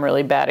if I'm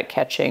really bad at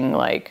catching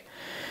like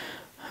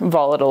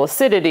volatile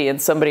acidity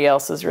and somebody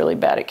else is really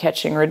bad at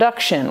catching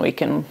reduction, we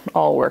can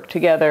all work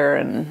together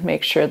and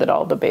make sure that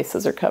all the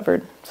bases are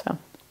covered. So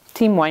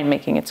team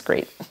winemaking, it's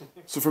great.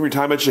 So from your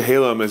time at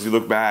Chehalem, as you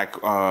look back,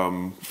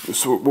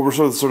 so what were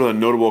sort of the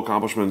notable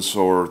accomplishments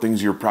or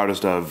things you're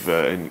proudest of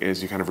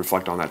as you kind of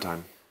reflect on that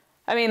time?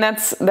 I mean,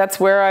 that's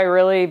where I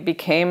really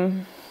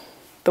became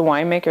the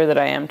winemaker that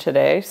I am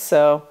today.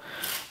 So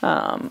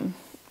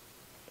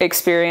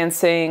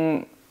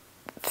experiencing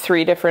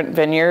 3 different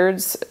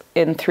vineyards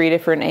in 3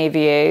 different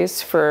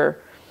AVAs for,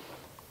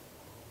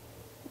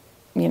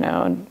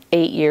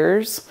 8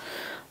 years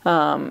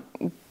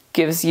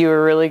gives you a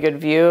really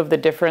good view of the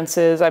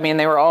differences. I mean,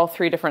 they were all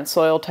 3 different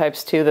soil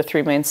types too, the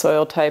 3 main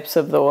soil types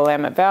of the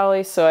Willamette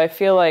Valley. So I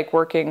feel like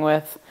working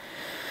with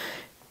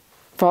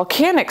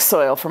volcanic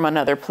soil from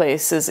another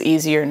place is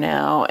easier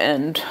now,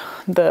 and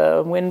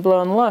the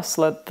Windblown Luss,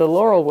 the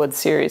Laurelwood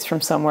series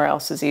from somewhere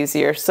else is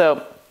easier.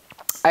 So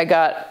I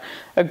got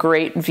a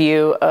great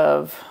view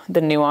of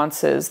the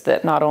nuances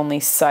that not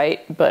only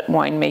site but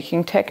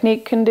winemaking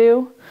technique can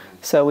do.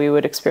 So we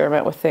would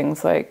experiment with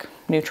things like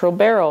neutral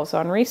barrels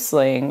on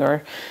Riesling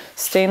or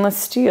stainless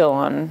steel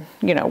on,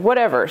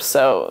 whatever.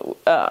 So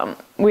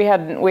we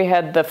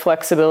had the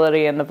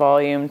flexibility and the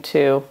volume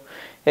to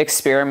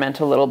experiment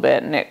a little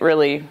bit, and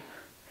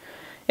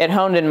it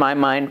honed in my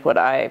mind what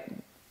I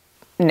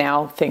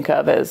now think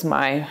of as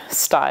my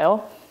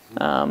style.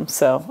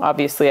 So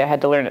obviously I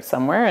had to learn it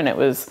somewhere, and it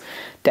was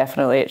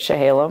definitely at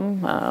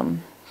Chehalem.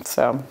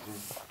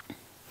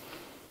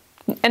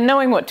 And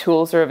knowing what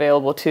tools are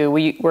available too.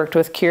 We worked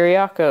with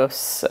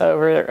Kyriakos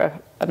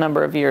over a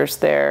number of years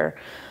there,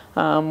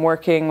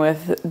 working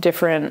with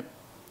different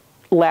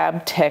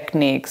lab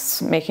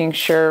techniques, making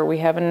sure we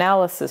have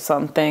analysis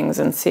on things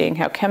and seeing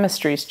how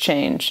chemistries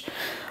change.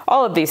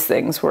 All of these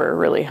things were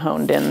really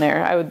honed in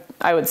there.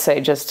 I would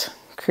say just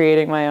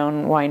creating my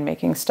own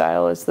winemaking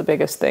style is the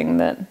biggest thing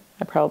that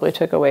I probably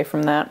took away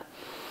from that.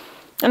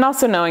 And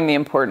also knowing the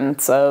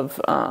importance of,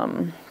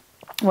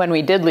 when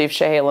we did leave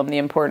Chehalem, the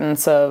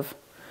importance of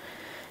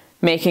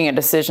making a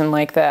decision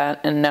like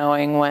that and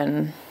knowing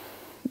when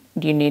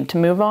you need to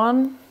move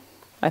on.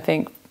 I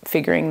think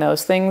figuring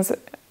those things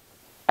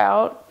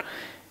out,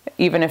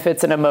 even if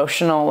it's an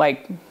emotional,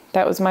 like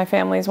that was my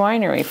family's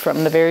winery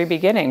from the very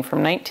beginning,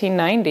 from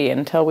 1990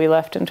 until we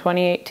left in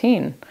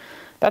 2018.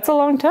 That's a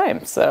long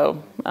time.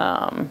 So,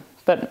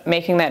 but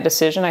making that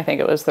decision, I think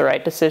it was the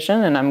right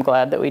decision, and I'm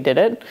glad that we did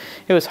it.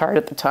 It was hard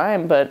at the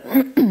time, but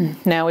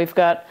now we've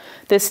got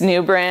this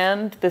new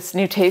brand, this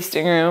new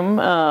tasting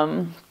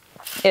room.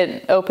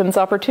 It opens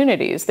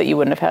opportunities that you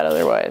wouldn't have had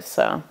otherwise.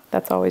 So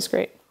that's always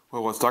great.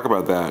 Well, let's talk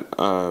about that.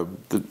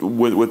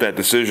 With that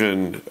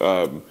decision,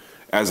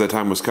 as that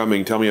time was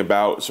coming, tell me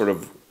about sort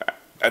of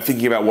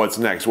thinking about what's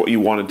next, what you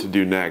wanted to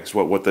do next,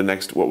 what was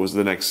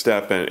the next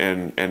step,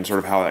 and sort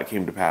of how that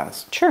came to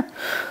pass. Sure.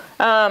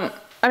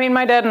 I mean,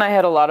 my dad and I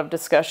had a lot of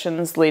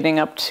discussions leading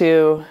up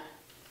to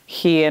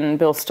he and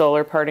Bill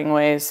Stoller parting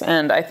ways,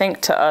 and I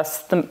think to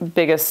us the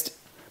biggest,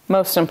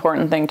 most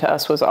important thing to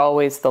us was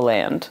always the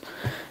land.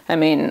 I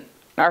mean,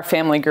 our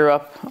family grew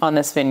up on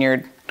this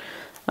vineyard.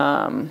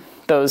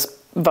 Those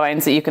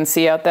vines that you can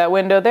see out that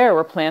window there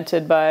were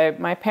planted by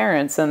my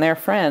parents and their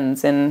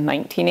friends in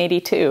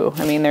 1982.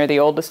 I mean, they're the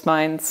oldest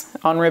vines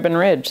on Ribbon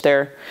Ridge.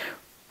 They're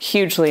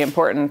hugely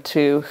important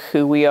to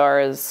who we are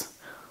as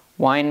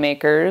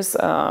winemakers,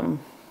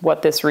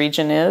 what this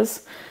region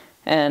is,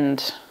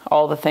 and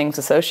all the things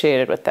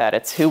associated with that.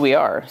 It's who we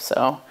are.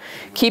 So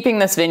keeping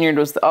this vineyard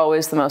was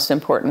always the most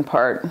important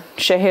part.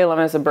 Chehalem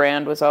as a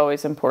brand was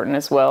always important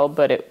as well,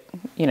 but it,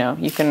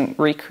 you can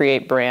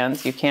recreate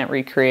brands, you can't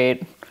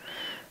recreate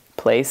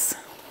place.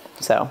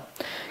 So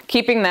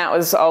keeping that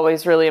was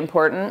always really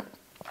important.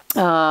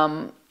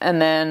 And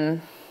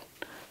then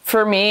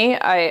for me,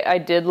 I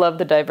did love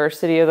the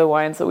diversity of the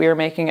wines that we were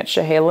making at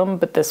Chehalem,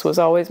 but this was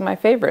always my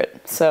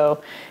favorite.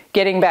 So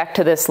getting back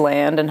to this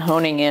land and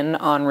honing in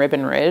on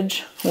Ribbon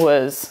Ridge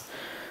was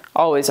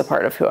always a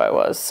part of who I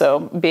was. So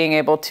being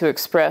able to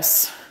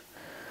express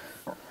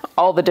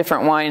all the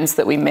different wines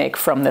that we make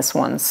from this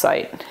one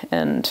site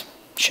and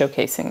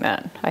showcasing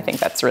that, I think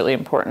that's really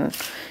important.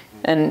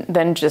 And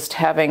then just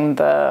having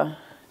the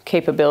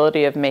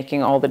capability of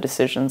making all the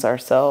decisions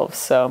ourselves.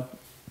 So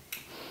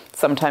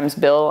sometimes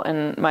Bill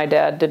and my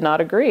dad did not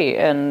agree,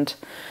 and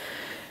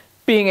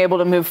being able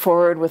to move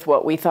forward with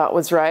what we thought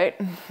was right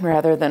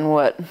rather than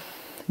what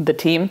the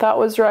team thought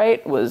was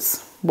right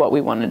was what we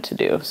wanted to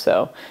do.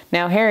 So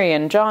now Harry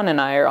and John and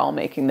I are all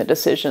making the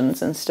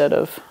decisions instead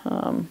of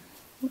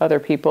other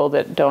people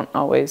that don't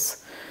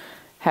always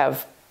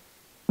have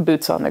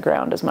boots on the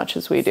ground as much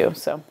as we do.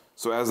 So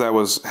So as that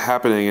was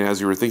happening and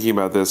as you were thinking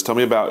about this, tell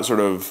me about sort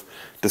of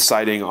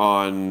deciding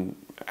on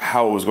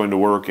how it was going to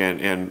work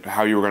and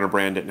how you were going to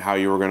brand it and how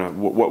you were going to,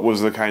 what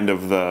was the kind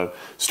of the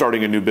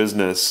starting a new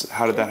business?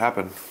 How did that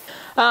happen?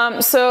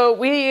 So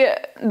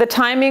the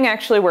timing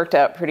actually worked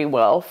out pretty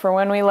well for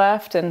when we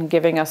left and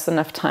giving us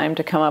enough time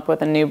to come up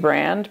with a new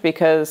brand,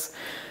 because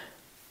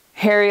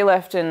Harry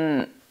left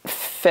in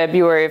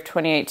February of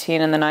 2018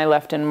 and then I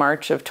left in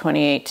March of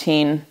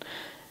 2018.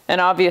 And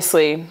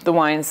obviously the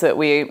wines that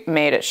we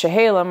made at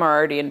Chehalem are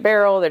already in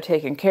barrel, they're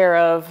taken care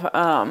of,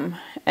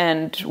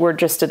 and we're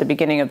just at the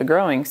beginning of the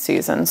growing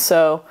season.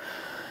 So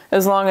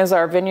as long as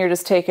our vineyard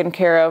is taken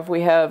care of,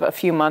 we have a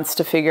few months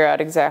to figure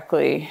out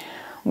exactly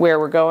where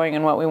we're going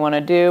and what we want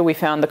to do. We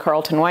found the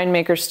Carlton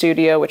Winemaker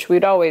Studio, which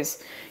we'd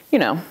always,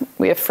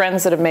 we have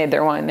friends that have made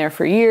their wine there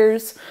for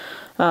years.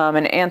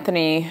 And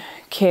Anthony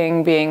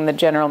King, being the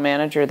general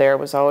manager there,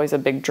 was always a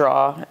big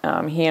draw.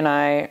 He and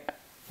I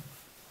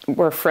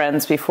were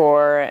friends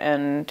before,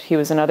 and he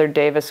was another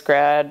Davis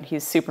grad.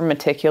 He's super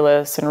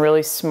meticulous and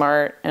really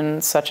smart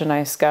and such a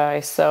nice guy.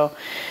 So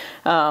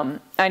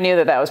I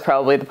knew that was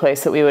probably the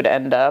place that we would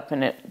end up,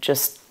 and it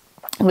just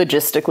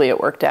logistically it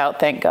worked out,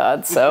 thank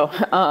God. So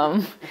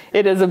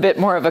it is a bit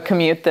more of a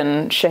commute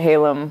than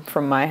Chehalem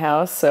from my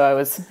house. So I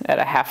was at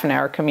a half an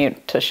hour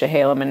commute to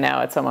Chehalem, and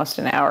now it's almost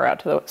an hour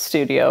out to the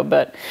studio,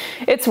 but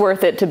it's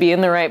worth it to be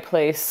in the right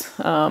place.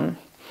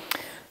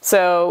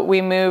 So we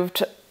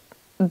moved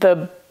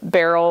the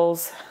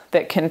barrels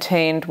that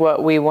contained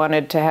what we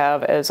wanted to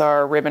have as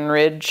our Ribbon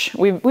Ridge.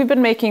 We've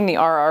been making the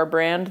RR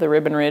brand, the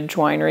Ribbon Ridge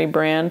Winery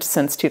brand,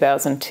 since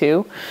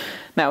 2002.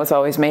 That was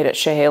always made at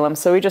Chehalem.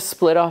 So we just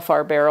split off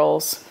our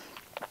barrels,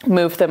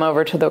 moved them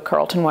over to the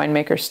Carlton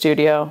Winemaker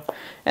Studio,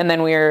 and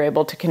then we were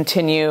able to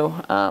continue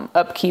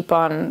upkeep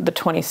on the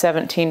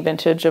 2017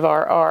 vintage of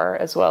RR,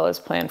 as well as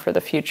plan for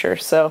the future.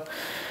 So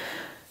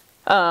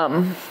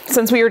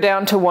since we were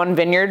down to one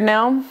vineyard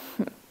now,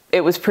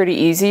 it was pretty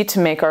easy to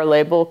make our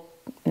label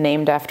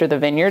named after the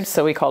vineyard,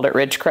 so we called it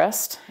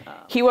Ridgecrest.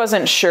 He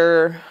wasn't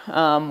sure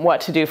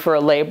what to do for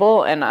a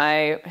label, and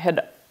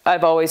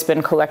I've always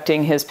been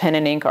collecting his pen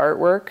and ink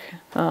artwork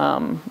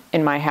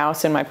in my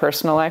house, in my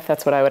personal life.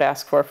 That's what I would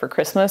ask for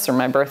Christmas or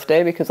my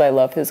birthday, because I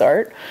love his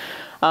art.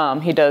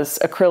 He does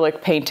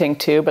acrylic painting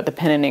too, but the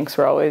pen and inks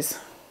were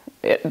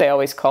they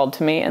always called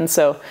to me. And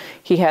so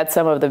he had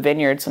some of the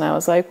vineyards, and I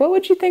was like, what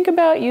would you think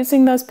about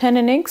using those pen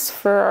and inks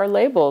for our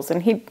labels?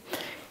 And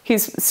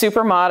he's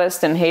super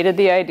modest and hated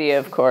the idea,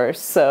 of course.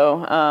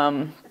 So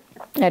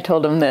I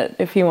told him that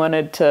if he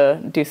wanted to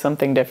do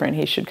something different,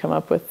 he should come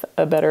up with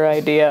a better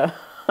idea.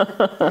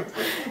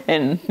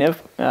 And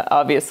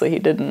obviously he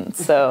didn't.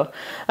 So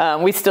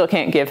we still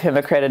can't give him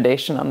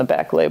accreditation on the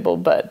back label,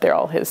 but they're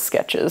all his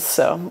sketches.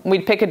 So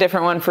we'd pick a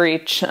different one for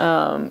each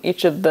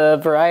of the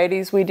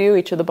varieties we do,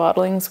 each of the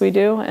bottlings we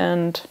do.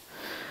 And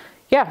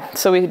yeah,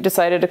 so we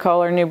decided to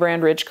call our new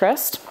brand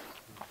Ridgecrest.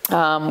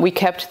 We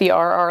kept the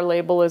RR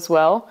label as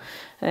well,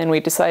 and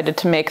we decided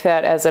to make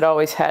that, as it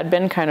always had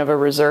been, kind of a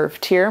reserve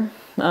tier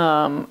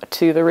to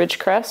the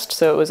Ridgecrest.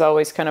 So it was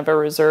always kind of a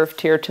reserve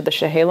tier to the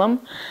Chehalem,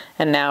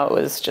 and now it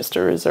was just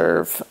a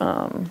reserve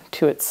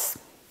to its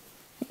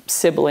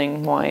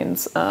sibling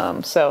wines.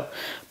 So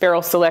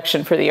barrel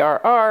selection for the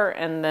RR,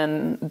 and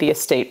then the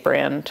estate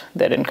brand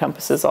that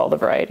encompasses all the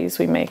varieties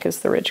we make is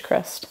the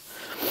Ridgecrest.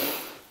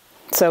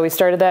 So we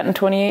started that in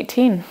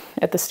 2018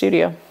 at the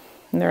studio.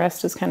 And the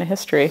rest is kind of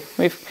history.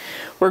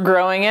 We're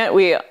growing it.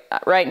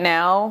 Right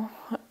now,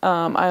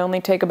 I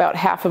only take about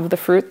half of the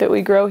fruit that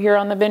we grow here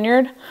on the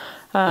vineyard,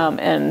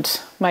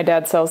 and my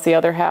dad sells the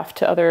other half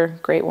to other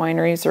great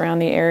wineries around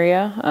the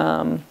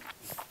area.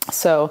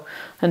 So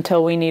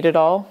until we need it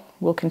all,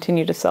 we'll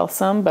continue to sell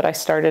some, but I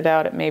started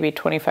out at maybe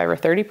 25 or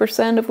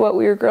 30% of what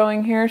we were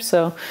growing here,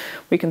 so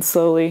we can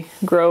slowly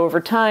grow over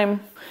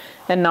time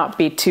and not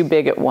be too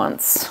big at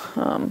once.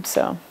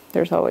 So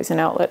there's always an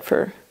outlet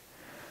for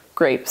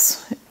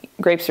grapes.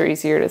 Grapes are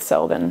easier to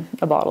sell than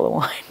a bottle of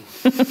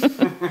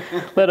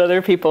wine. Let other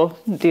people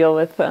deal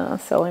with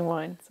selling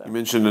wine. So. You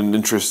mentioned an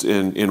interest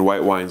in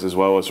white wines as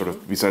well, as sort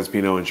of besides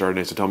Pinot and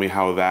Chardonnay. So tell me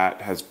how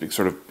that has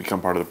sort of become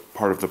part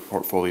of the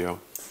portfolio.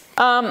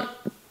 Pinot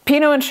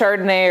and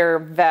Chardonnay are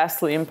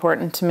vastly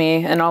important to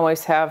me and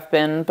always have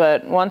been.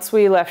 But once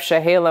we left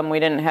Chehalem,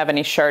 we didn't have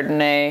any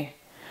Chardonnay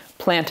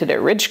planted at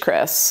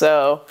Ridgecrest,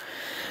 so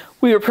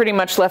we were pretty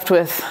much left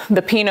with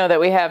the Pinot that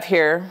we have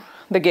here,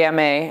 the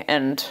Gamay,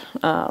 and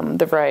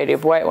the variety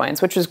of white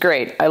wines, which is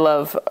great. I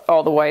love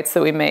all the whites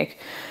that we make.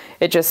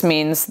 It just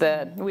means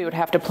that we would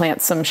have to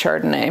plant some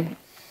Chardonnay.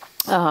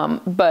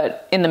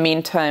 But in the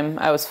meantime,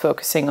 I was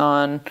focusing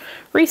on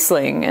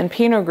Riesling and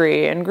Pinot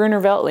Gris and Gruner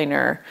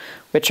Veltliner,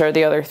 which are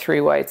the other three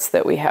whites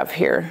that we have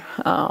here.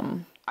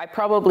 I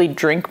probably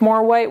drink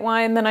more white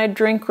wine than I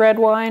drink red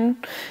wine,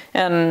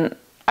 and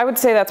I would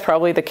say that's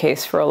probably the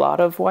case for a lot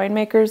of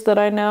winemakers that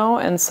I know,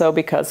 and so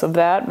because of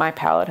that, my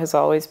palate has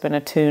always been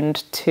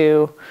attuned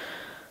to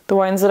the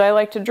wines that I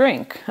like to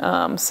drink.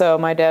 So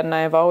my dad and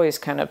I have always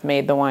kind of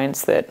made the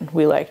wines that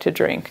we like to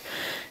drink.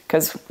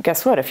 Because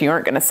guess what? If you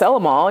aren't going to sell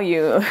them all,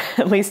 you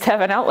at least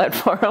have an outlet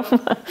for them.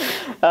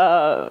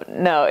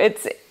 No,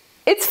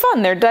 it's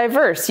fun. They're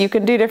diverse. You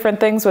can do different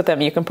things with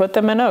them. You can put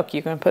them in oak.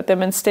 You can put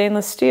them in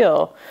stainless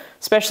steel.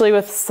 Especially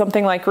with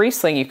something like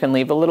Riesling, you can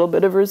leave a little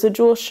bit of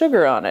residual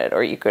sugar on it,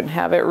 or you can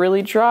have it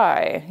really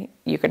dry.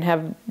 You can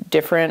have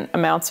different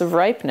amounts of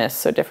ripeness,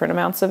 so different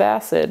amounts of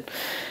acid.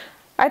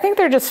 I think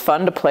they're just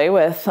fun to play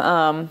with.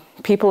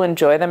 People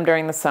enjoy them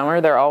during the summer.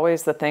 They're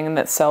always the thing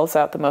that sells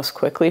out the most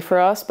quickly for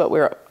us, but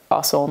we're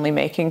also only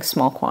making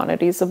small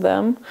quantities of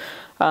them.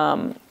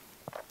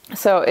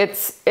 So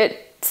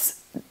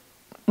it's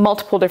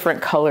multiple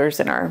different colors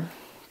in our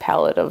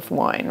palette of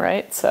wine,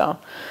 right? So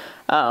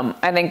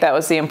I think that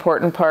was the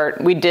important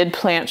part. We did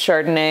plant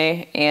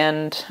Chardonnay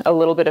and a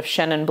little bit of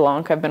Chenin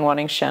Blanc. I've been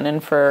wanting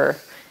Chenin for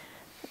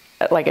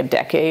like a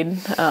decade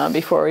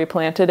before we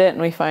planted it,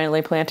 and we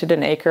finally planted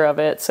an acre of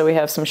it. So we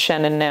have some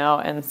Chenin now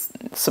and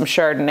some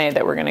Chardonnay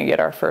that we're going to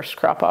get our first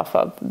crop off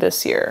of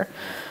this year.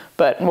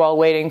 But while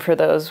waiting for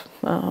those,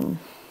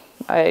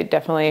 I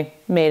definitely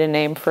made a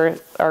name for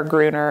our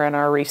Gruner and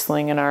our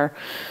Riesling and our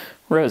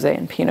Rosé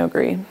and Pinot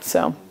Gris.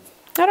 So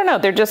I don't know,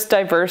 they're just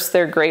diverse.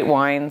 They're great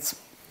wines.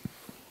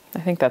 I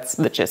think that's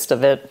the gist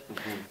of it.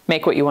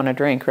 Make what you want to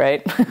drink,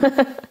 right?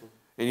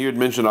 And you had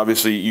mentioned,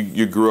 obviously,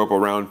 you grew up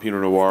around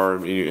Pinot Noir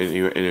and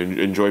you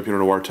enjoy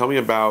Pinot Noir. Tell me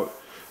about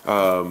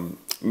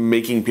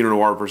making Pinot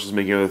Noir versus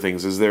making other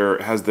things. Is there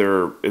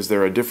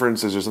a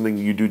difference? Is there something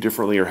you do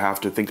differently or have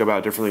to think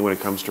about differently when it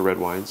comes to red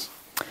wines?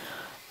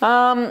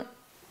 I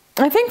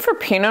think for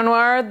Pinot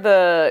Noir,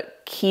 the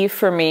key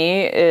for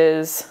me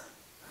is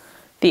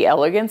the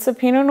elegance of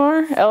Pinot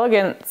Noir.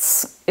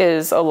 Elegance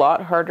is a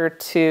lot harder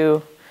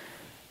to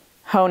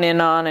hone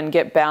in on and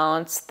get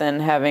balanced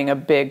than having a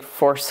big,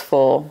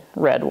 forceful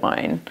red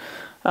wine.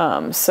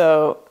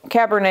 So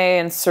Cabernet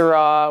and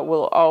Syrah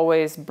will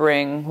always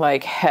bring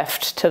like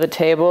heft to the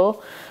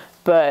table,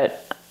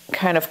 but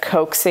kind of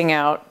coaxing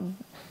out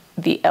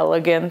the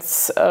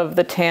elegance of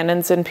the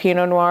tannins in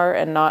Pinot Noir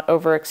and not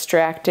over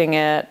extracting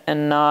it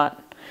and not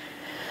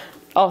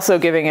also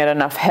giving it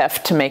enough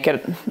heft to make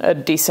it a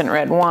decent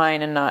red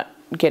wine and not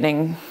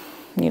getting,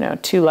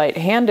 too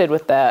light-handed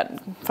with that.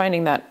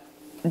 Finding that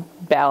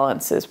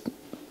balance is,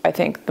 I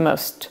think, the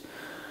most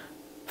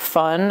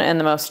fun and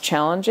the most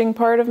challenging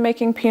part of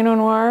making Pinot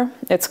Noir.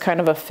 It's kind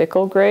of a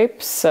fickle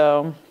grape,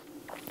 so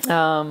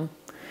being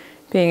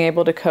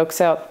able to coax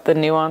out the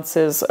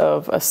nuances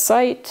of a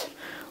site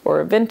or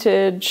a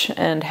vintage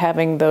and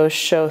having those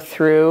show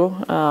through,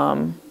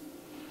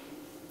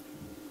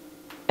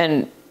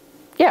 and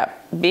yeah,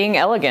 being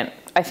elegant.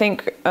 I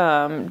think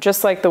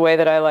just like the way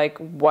that I like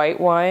white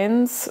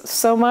wines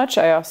so much,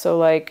 I also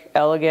like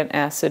elegant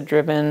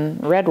acid-driven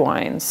red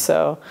wines.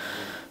 So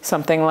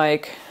something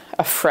like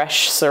a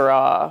fresh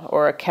Syrah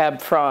or a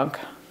Cab Franc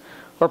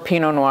or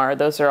Pinot Noir,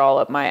 those are all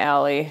up my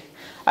alley.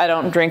 I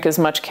don't drink as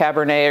much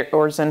Cabernet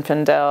or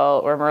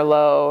Zinfandel or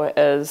Merlot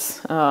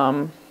as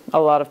a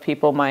lot of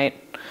people might,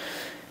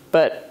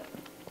 but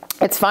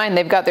it's fine.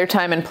 They've got their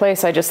time and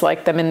place. I just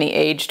like them in the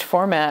aged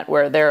format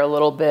where they're a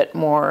little bit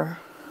more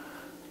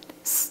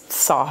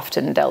soft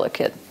and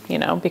delicate,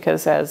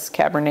 because as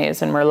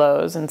Cabernets and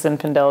Merlots and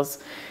Zinfandels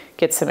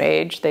get some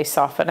age, they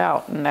soften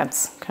out, and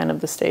that's kind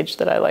of the stage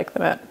that I like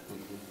them at.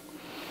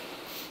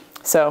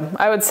 So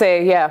I would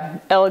say, yeah,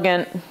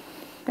 elegant,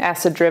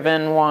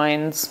 acid-driven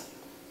wines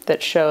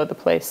that show the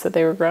place that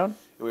they were grown.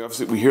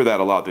 We hear that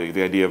a lot,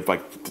 the idea of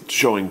like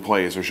showing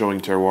place or showing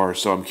terroir.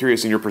 So I'm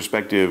curious, in your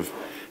perspective,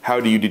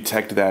 how do you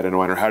detect that in a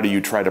wine, or how do you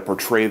try to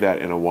portray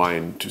that in a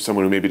wine to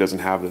someone who maybe doesn't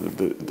have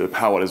the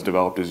palate as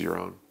developed as your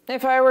own?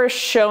 If I were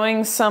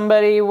showing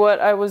somebody what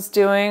I was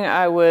doing,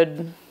 I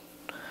would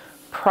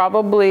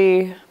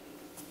probably,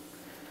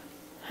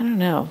 I don't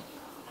know,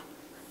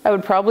 I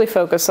would probably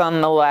focus on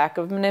the lack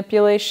of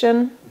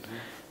manipulation.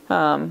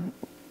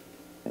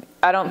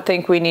 I don't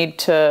think we need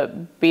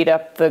to beat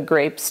up the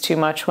grapes too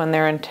much when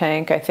they're in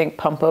tank. I think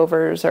pump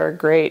overs are a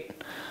great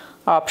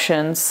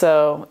option.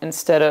 So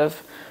instead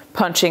of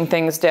punching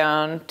things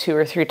down 2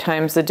 or 3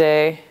 times a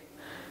day,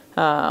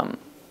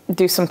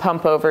 do some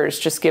pump overs.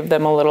 Just give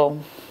them a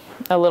little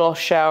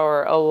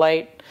shower, a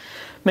light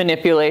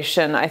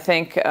manipulation. I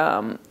think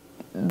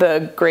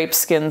the grape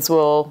skins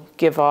will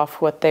give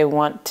off what they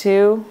want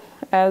to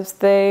as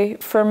they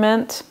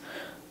ferment.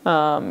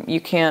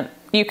 You can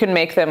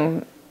make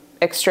them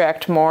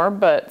extract more,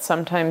 but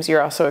sometimes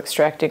you're also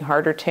extracting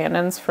harder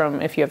tannins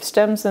from if you have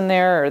stems in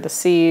there or the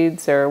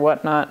seeds or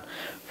whatnot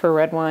for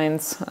red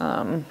wines.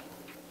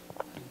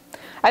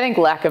 I think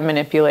lack of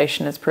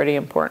manipulation is pretty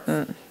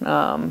important.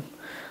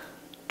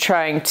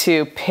 Trying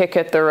to pick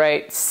at the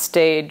right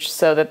stage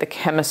so that the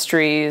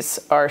chemistries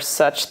are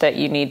such that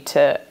you need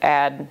to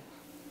add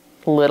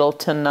little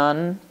to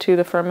none to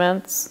the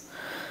ferments.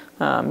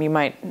 You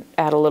might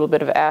add a little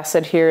bit of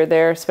acid here or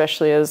there,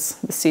 especially as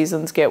the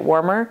seasons get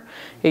warmer.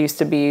 It used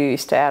to be you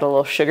used to add a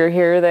little sugar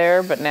here or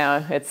there, but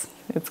now it's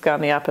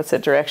gone the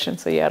opposite direction,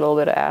 so you add a little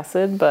bit of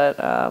acid. But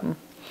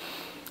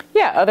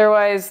Yeah,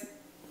 otherwise,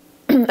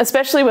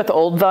 especially with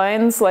old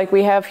vines like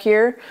we have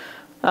here,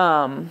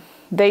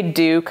 they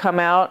do come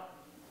out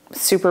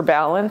super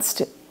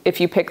balanced if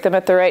you pick them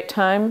at the right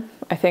time.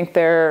 I think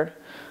there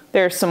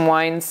are some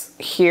wines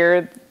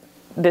here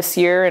this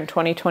year in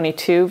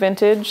 2022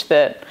 vintage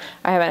that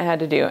I haven't had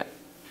to do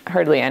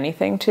hardly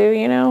anything to,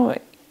 you know,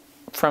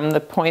 from the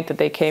point that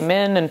they came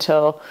in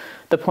until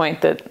the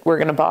point that we're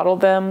going to bottle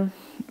them.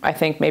 I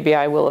think maybe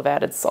I will have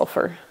added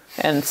sulfur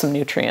and some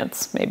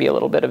nutrients, maybe a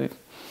little bit of,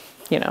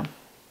 you know,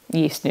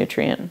 yeast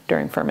nutrient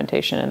during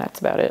fermentation, and that's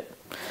about it.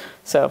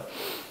 So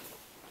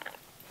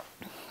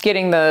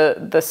getting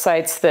the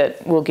sites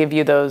that will give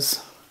you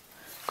those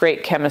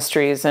great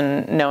chemistries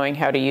and knowing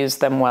how to use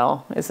them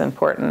well is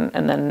important,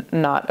 and then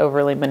not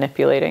overly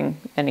manipulating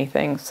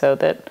anything so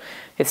that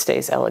it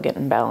stays elegant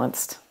and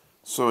balanced.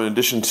 So in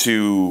addition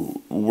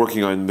to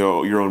working on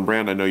your own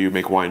brand, I know you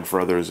make wine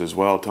for others as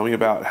well. Tell me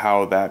about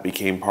how that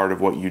became part of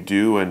what you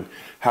do and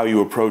how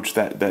you approach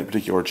that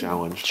particular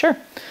challenge. Sure.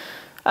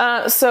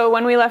 So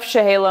when we left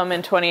Chehalem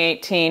in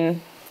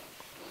 2018,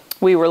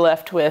 we were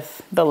left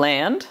with the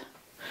land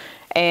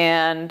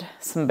and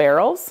some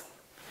barrels.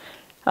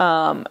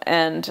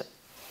 And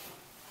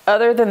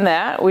other than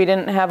that, we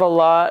didn't have a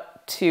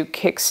lot to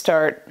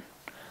kickstart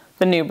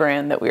the new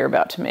brand that we were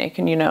about to make.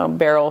 And you know,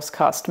 barrels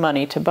cost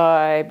money to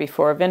buy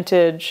before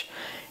vintage,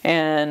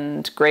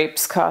 and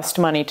grapes cost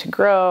money to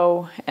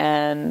grow,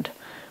 and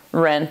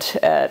rent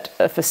at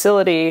a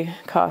facility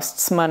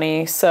costs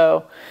money.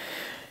 So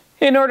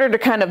in order to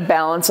kind of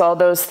balance all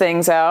those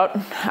things out,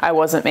 I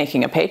wasn't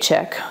making a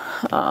paycheck,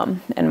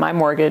 and my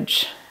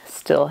mortgage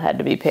still had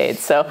to be paid.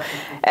 So,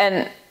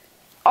 and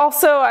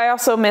also, I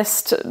also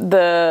missed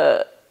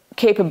the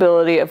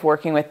capability of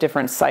working with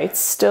different sites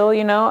still,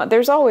 you know.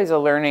 There's always a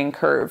learning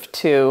curve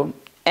to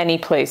any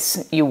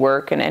place you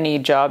work and any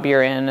job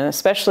you're in, and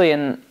especially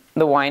in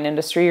the wine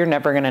industry, you're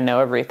never going to know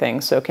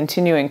everything. So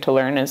continuing to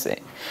learn is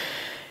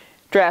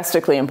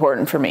drastically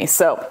important for me.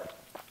 So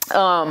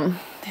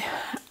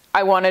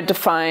I wanted to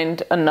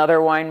find another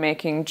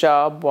winemaking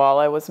job while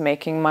I was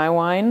making my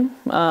wine,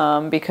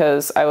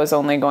 because I was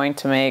only going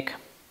to make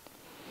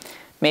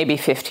maybe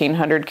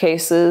 1,500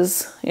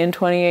 cases in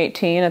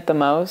 2018 at the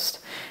most.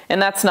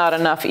 And that's not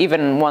enough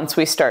even once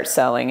we start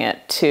selling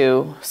it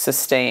to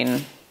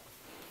sustain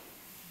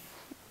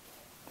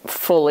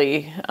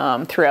fully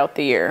throughout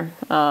the year.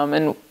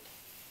 And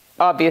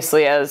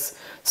obviously,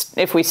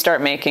 if we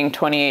start making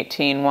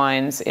 2018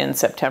 wines in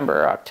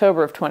September or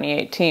October of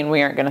 2018,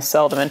 we aren't going to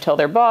sell them until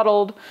they're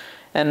bottled.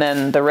 And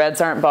then the reds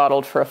aren't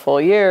bottled for a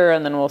full year,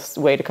 and then we'll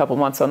wait a couple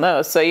months on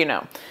those. So, you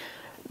know,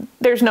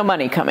 there's no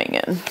money coming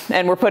in,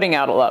 and we're putting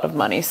out a lot of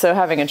money. So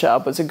having a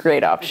job was a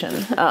great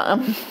option.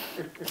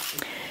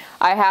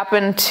 I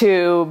happened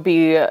to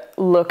be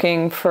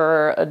looking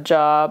for a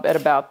job at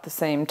about the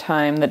same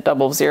time that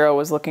 00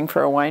 was looking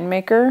for a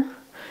winemaker.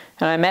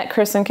 And I met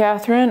Chris and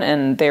Catherine,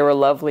 and they were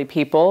lovely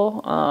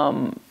people.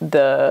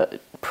 The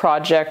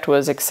project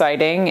was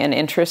exciting and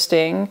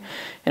interesting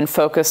and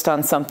focused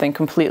on something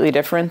completely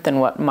different than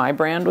what my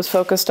brand was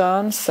focused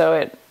on. So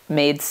it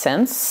made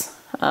sense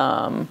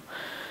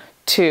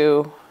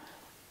to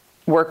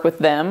work with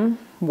them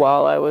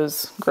while I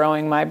was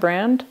growing my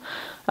brand.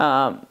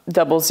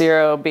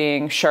 00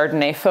 being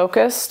Chardonnay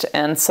focused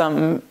and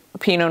some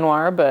Pinot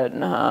Noir, but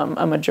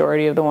a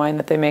majority of the wine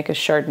that they make is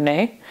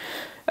Chardonnay.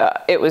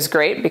 It was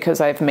great because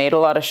I've made a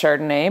lot of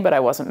Chardonnay, but I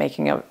wasn't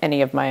making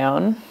any of my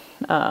own.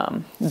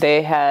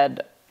 They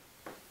had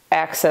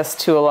access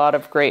to a lot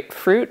of great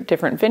fruit,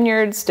 different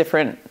vineyards,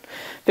 different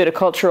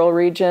viticultural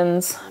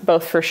regions,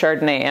 both for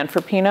Chardonnay and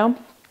for Pinot.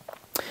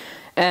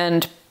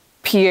 And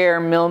Pierre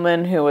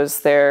Millman, who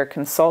was their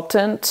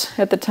consultant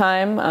at the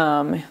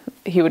time,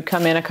 he would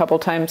come in a couple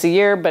times a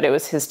year, but it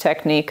was his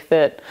technique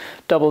that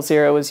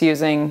 00 was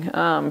using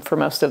for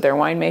most of their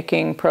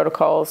winemaking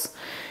protocols.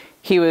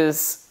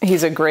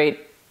 He's a great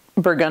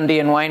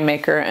Burgundian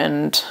winemaker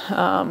and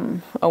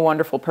a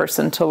wonderful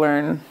person to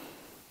learn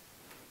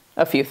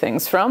a few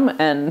things from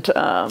and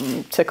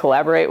to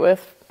collaborate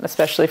with,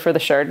 especially for the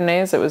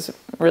Chardonnays. It was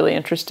really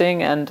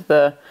interesting, and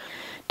the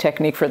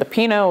technique for the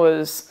Pinot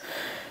was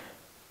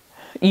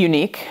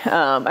unique.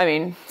 I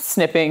mean,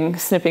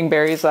 snipping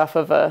berries off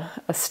of a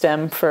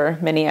stem for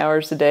many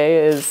hours a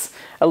day is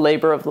a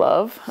labor of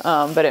love,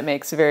 but it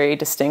makes very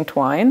distinct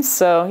wines.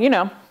 So, you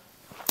know,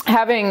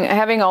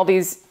 having all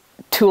these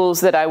tools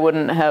that I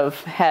wouldn't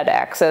have had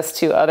access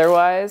to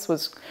otherwise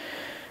was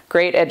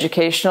great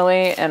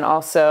educationally, and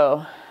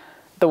also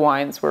the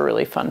wines were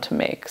really fun to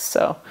make.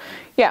 So,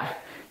 yeah.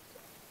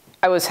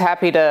 I was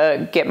happy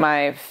to get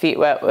my feet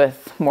wet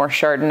with more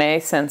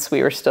Chardonnay since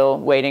we were still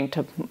waiting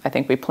to, I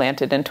think we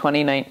planted in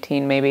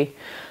 2019 maybe.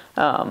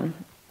 And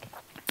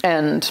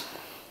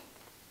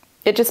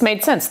it just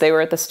made sense. They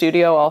were at the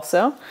studio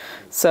also.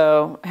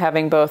 So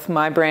having both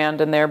my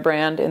brand and their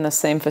brand in the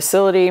same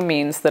facility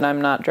means that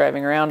I'm not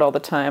driving around all the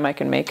time. I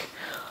can make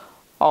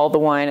all the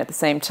wine at the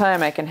same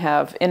time. I can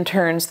have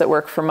interns that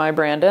work for my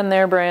brand and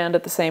their brand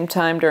at the same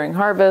time during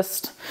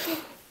harvest.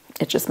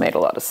 It just made a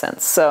lot of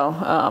sense.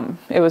 So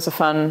it was a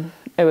fun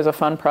it was a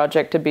fun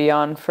project to be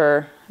on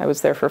I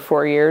was there for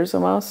 4 years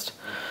almost.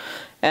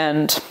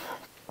 And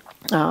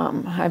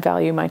I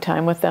value my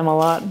time with them a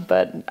lot,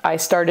 but I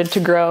started to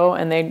grow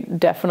and they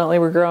definitely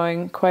were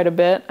growing quite a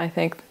bit. I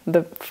think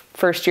the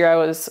first year I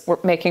was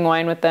making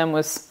wine with them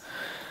was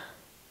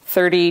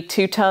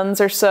 32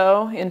 tons or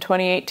so in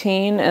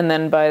 2018, and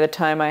then by the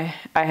time I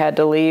had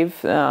to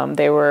leave,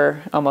 they were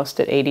almost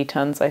at 80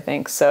 tons, I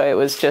think. So it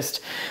was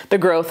just the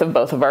growth of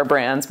both of our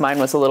brands. Mine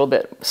was a little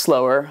bit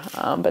slower,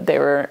 but they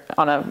were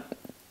on a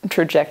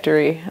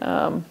trajectory.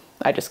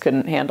 I just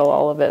couldn't handle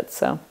all of it,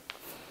 so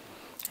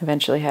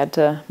eventually had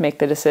to make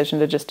the decision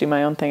to just do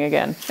my own thing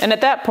again. And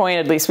at that point,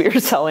 at least we were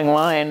selling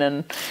wine,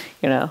 and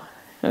you know,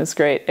 it was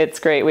great. It's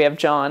great. We have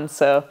John,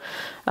 so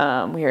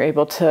we were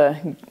able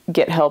to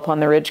get help on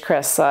the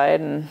Ridgecrest side,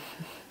 and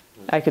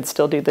I could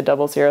still do the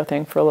 0.0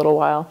 thing for a little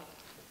while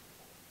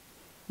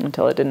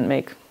until it didn't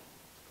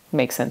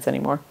make sense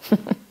anymore.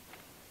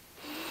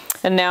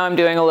 And now I'm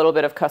doing a little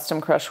bit of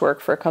custom crush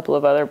work for a couple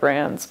of other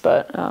brands,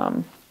 but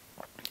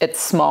it's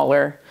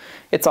smaller.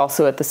 It's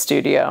also at the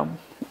studio,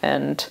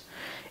 and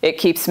it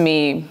keeps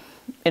me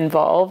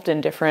involved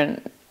in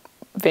different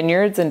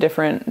vineyards and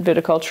different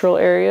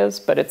viticultural areas,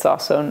 but it's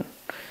also,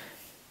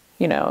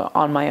 you know,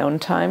 on my own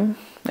time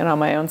and on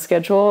my own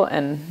schedule,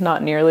 and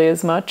not nearly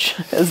as much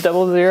as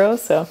 0.0.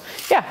 So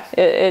yeah,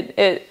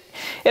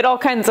 it all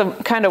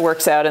kind of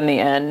works out in the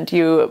end.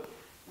 You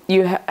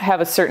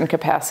have a certain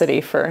capacity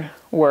for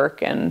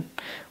work, and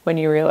when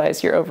you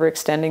realize you're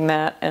overextending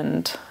that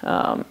and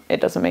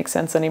it doesn't make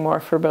sense anymore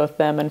for both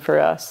them and for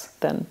us,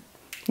 then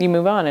you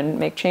move on and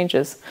make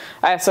changes.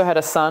 I also had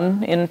a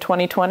son in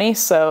 2020,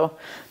 so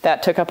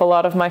that took up a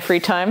lot of my free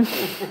time.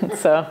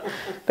 So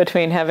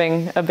between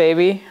having a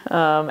baby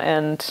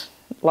and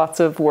lots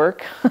of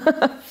work,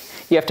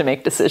 you have to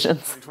make decisions.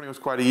 2020 was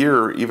quite a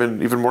year,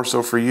 even more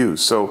so for you.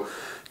 So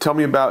tell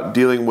me about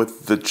dealing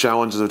with the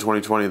challenges of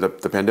 2020, the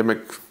pandemic,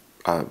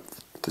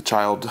 the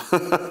child,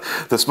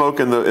 the smoke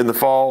in the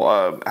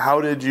fall.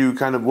 How did you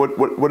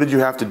what did you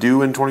have to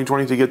do in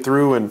 2020 to get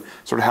through, and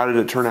sort of how did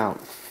it turn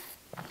out?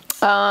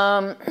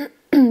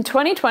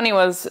 2020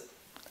 was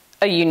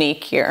a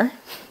unique year.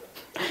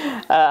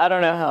 I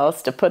don't know how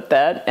else to put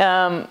that.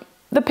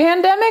 The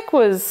pandemic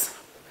was,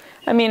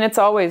 I mean, it's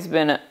always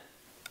been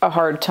a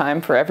hard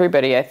time for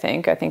everybody, I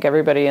think. I think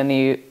everybody in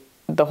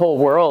the whole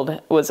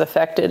world was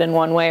affected in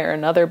one way or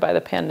another by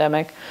the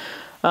pandemic.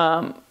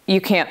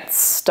 You can't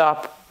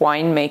stop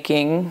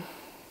winemaking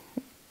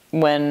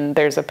when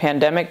there's a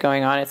pandemic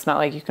going on. It's not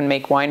like you can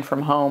make wine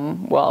from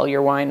home while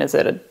your wine is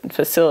at a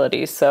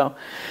facility. So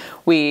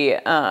we,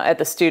 at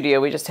the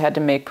studio, we just had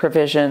to make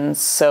provisions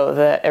so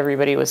that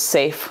everybody was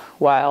safe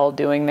while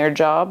doing their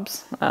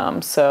jobs.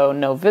 So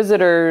no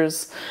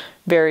visitors,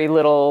 very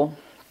little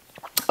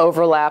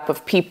overlap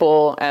of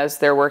people as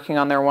they're working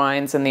on their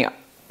wines in the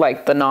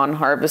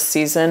non-harvest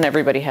season.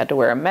 Everybody had to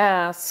wear a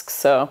mask.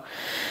 So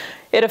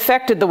it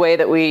affected the way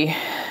that we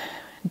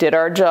did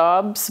our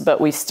jobs,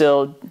 but we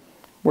still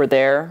were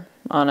there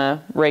on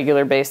a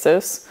regular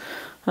basis.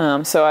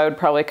 So I would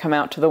probably come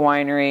out to the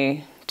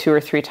winery 2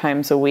 or 3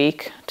 times a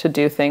week to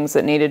do things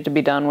that needed to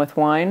be done with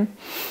wine,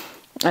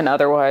 and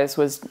otherwise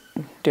was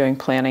doing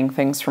planning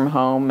things from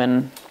home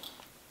and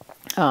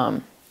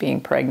being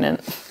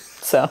pregnant.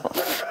 So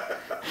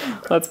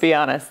let's be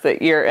honest,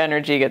 that your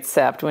energy gets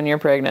sapped when you're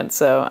pregnant.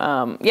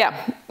 So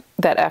yeah,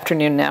 that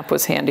afternoon nap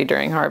was handy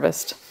during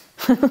harvest.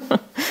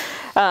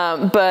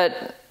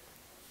 But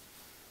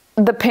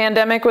the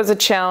pandemic was a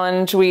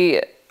challenge.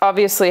 We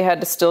obviously had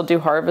to still do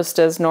harvest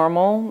as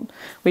normal.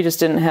 We just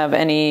didn't have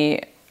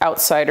any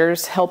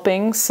outsiders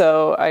helping,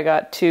 so I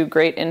got 2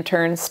 great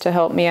interns to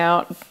help me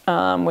out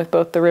with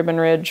both the Ribbon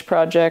Ridge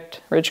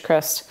project,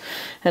 Ridgecrest,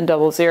 and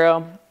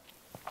 0.0.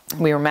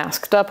 We were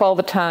masked up all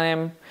the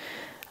time.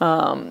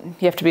 You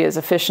have to be as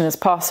efficient as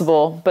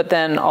possible, but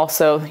then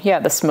also, yeah,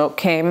 the smoke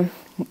came.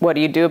 What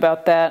do you do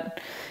about that?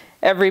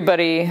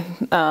 Everybody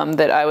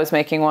that I was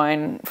making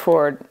wine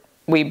for,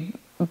 we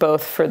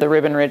both for the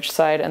Ribbon Ridge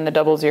side and the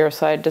 0.0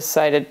 side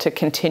decided to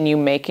continue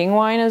making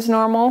wine as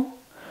normal.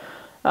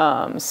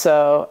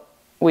 So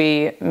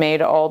we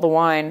made all the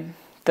wine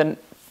the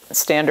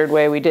standard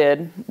way we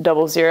did.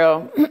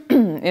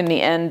 0.0 in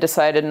the end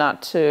decided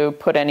not to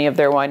put any of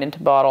their wine into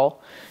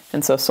bottle,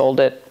 and so sold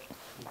it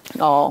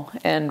all.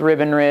 And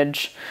Ribbon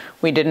Ridge,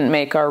 we didn't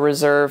make our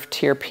reserve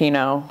tier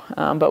Pinot,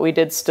 but we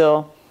did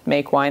still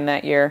make wine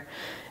that year.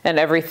 And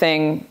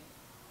everything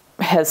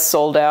has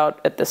sold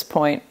out at this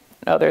point,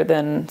 other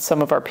than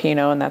some of our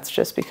Pinot, and that's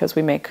just because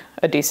we make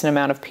a decent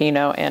amount of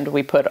Pinot and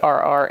we put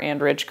RR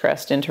and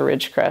Ridgecrest into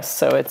Ridgecrest,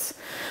 so it's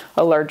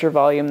a larger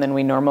volume than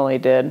we normally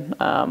did.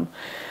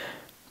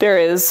 There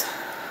is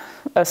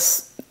a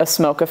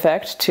smoke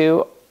effect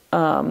to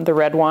the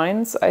red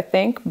wines, I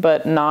think,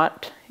 but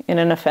not in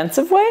an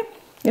offensive way,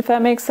 if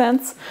that makes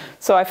sense.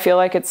 So I feel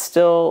like it's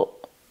still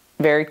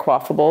very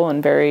quaffable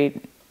and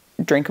very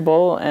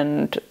drinkable,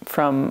 and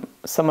from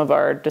some of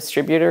our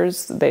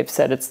distributors, they've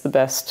said it's the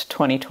best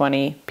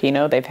 2020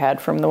 Pinot they've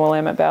had from the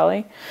Willamette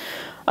Valley.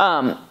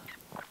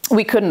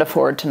 We couldn't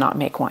afford to not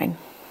make wine.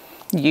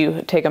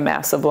 you take a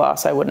massive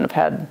loss. I wouldn't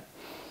have had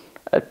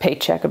a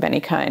paycheck of any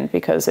kind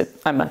because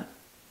I'm a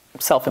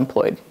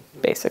self-employed,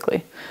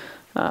 basically.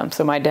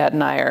 So my dad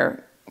and I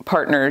are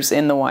partners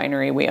in the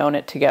winery. We own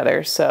it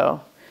together.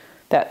 So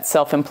that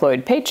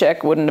self-employed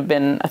paycheck wouldn't have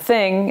been a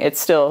thing. It's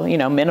still, you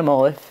know,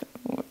 minimal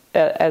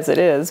as it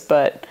is,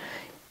 but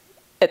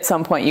at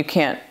some point you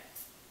can't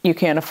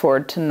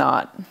afford to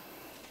not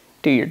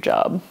do your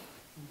job.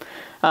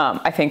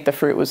 I think the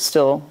fruit was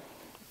still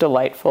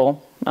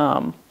delightful,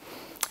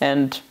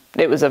 and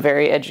it was a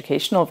very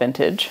educational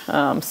vintage.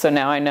 So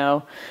now I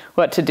know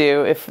what to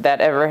do if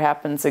that ever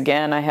happens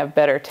again. I have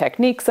better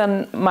techniques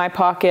in my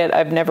pocket.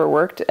 I've never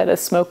worked at a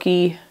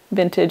smoky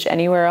vintage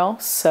anywhere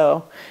else,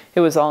 so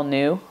it was all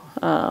new.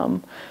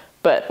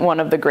 But one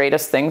of the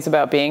greatest things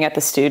about being at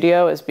the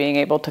studio is being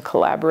able to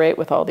collaborate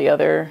with all the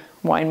other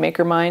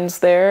winemaker minds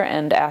there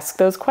and ask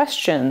those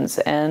questions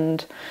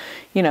and,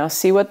 you know,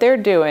 see what they're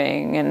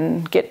doing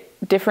and get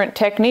different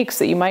techniques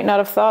that you might not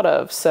have thought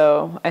of.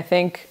 So I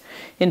think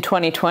in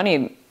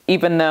 2020,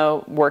 even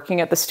though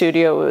working at the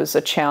studio was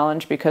a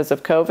challenge because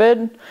of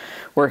COVID,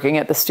 working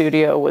at the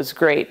studio was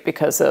great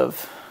because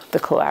of the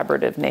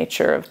collaborative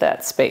nature of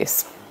that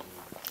space.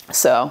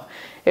 So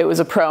it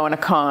was a pro and a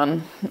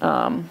con.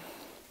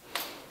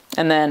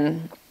 And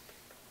then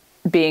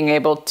being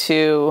able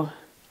to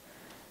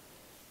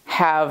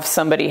have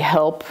somebody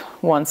help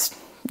once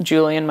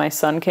Julian, my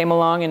son, came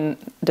along in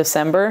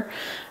December,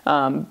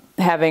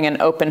 having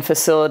an open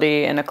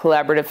facility and a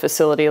collaborative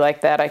facility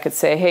like that, I could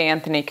say, hey,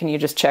 Anthony, can you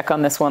just check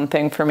on this one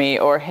thing for me?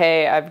 Or,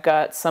 hey, I've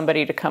got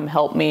somebody to come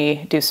help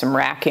me do some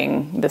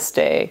racking this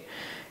day.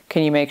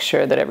 Can you make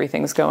sure that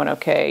everything's going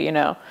okay? You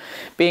know,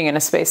 being in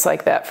a space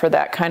like that for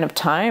that kind of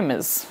time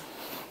is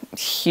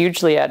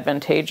hugely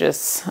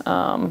advantageous.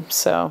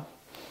 So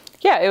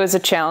yeah, it was a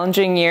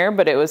challenging year,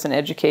 but it was an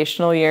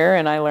educational year,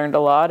 and I learned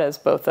a lot as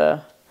both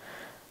a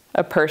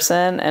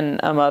person and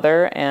a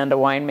mother and a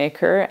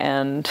winemaker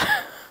and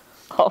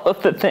all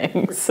of the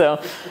things. So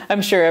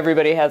I'm sure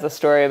everybody has a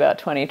story about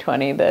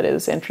 2020 that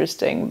is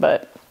interesting,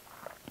 but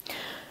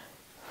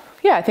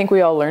yeah, I think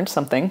we all learned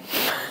something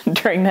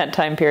during that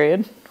time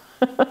period.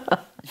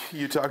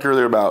 You talked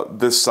earlier about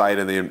this site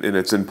and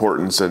its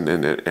importance and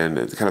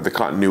kind of the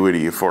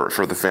continuity for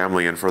the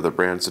family and for the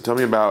brand. So tell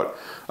me about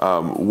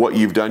what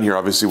you've done here.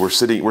 Obviously, we're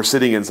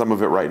sitting in some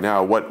of it right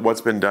now.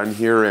 What's been done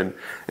here and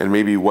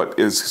maybe what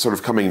is sort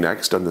of coming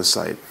next on this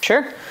site?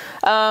 Sure.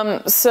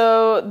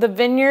 So the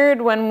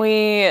vineyard, when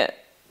we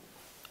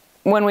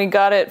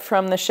got it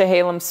from the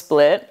Chehalem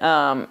split,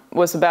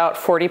 was about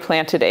 40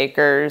 planted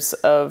acres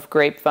of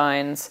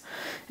grapevines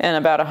and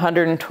about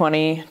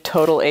 120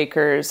 total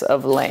acres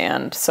of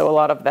land. So a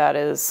lot of that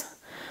is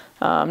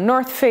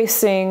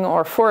north-facing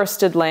or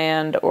forested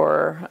land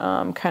or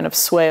kind of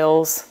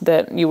swales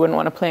that you wouldn't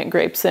want to plant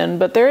grapes in,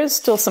 but there is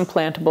still some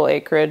plantable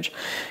acreage.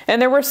 And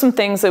there were some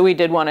things that we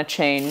did want to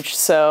change.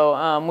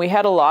 So we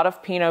had a lot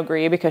of Pinot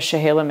Gris because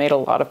Chehalem made a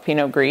lot of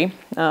Pinot Gris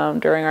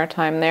during our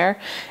time there.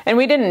 And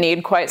we didn't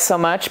need quite so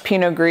much.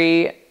 Pinot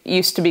Gris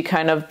used to be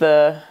kind of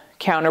the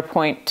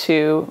counterpoint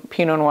to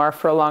Pinot Noir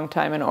for a long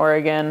time in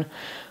Oregon,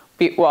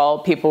 while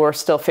people were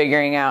still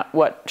figuring out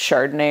what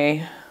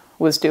Chardonnay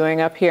was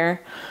doing up here.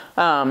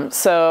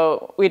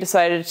 So we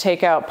decided to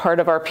take out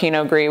part of our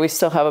Pinot Gris. We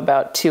still have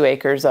about 2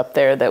 acres up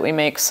there that we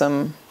make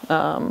some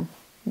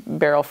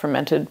barrel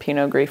fermented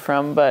Pinot Gris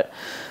from, but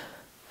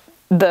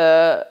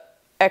the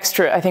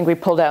extra, I think we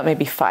pulled out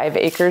maybe 5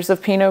 acres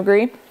of Pinot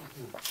Gris.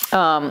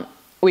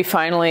 We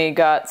finally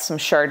got some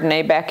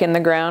Chardonnay back in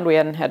the ground. We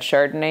hadn't had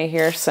Chardonnay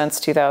here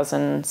since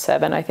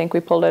 2007, I think we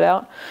pulled it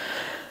out.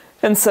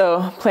 And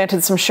so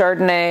planted some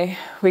Chardonnay.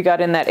 We got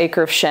in that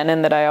acre of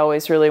Chenin that I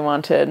always really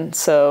wanted.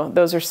 So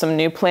those are some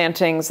new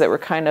plantings that were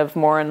kind of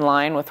more in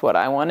line with what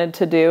I wanted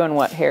to do and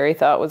what Harry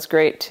thought was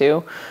great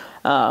too.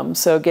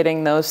 So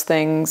getting those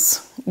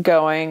things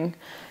going,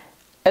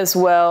 as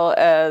well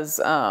as,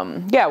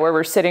 yeah, where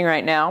we're sitting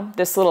right now.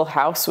 This little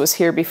house was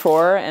here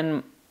before,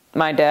 and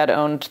my dad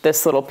owned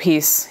this little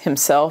piece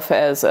himself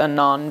as a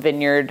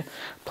non-vineyard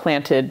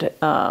planted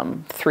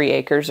 3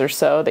 acres or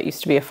so that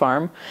used to be a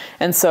farm.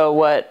 And so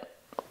what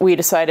we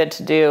decided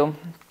to do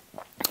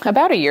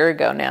about a year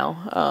ago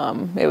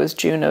now, it was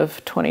June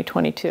of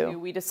 2022,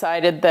 we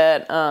decided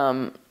that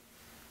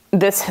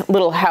this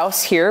little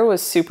house here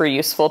was super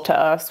useful to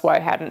us. Why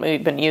hadn't we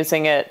been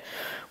using it?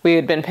 We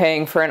had been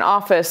paying for an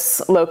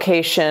office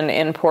location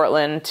in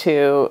Portland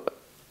to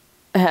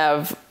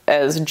have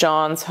as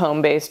John's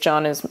home base.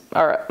 John is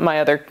my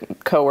other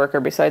coworker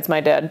besides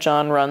my dad.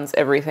 John runs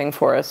everything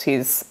for us.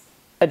 He's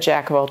a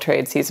jack of all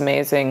trades. He's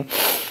amazing.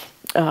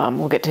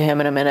 We'll get to him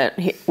in a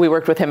minute. We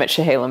worked with him at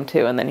Chehalem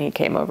too, and then he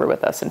came over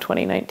with us in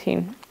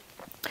 2019.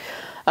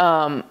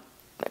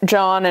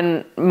 John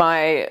and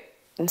my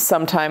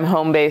sometime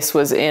home base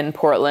was in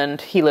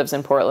Portland. He lives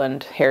in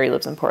Portland. Harry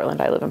lives in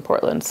Portland. I live in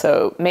Portland.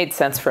 So it made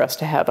sense for us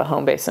to have a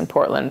home base in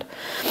Portland.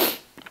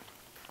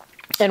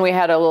 And we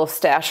had a little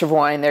stash of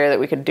wine there that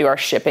we could do our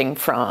shipping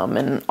from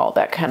and all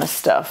that kind of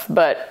stuff.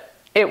 But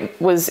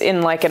it was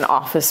in like an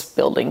office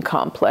building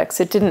complex.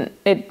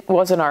 It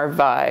wasn't our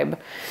vibe.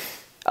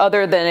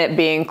 other than it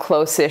being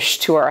close-ish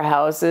to our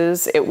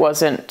houses, it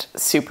wasn't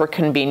super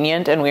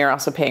convenient, and we were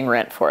also paying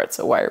rent for it,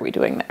 so why are we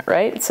doing that,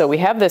 right? So we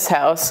have this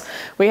house.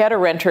 We had a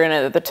renter in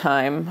it at the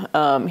time.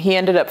 He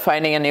ended up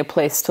finding a new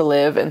place to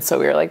live, and so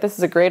we were like, this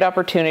is a great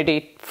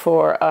opportunity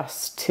for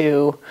us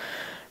to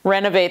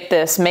renovate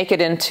this, make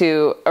it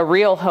into a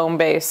real home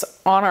base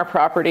on our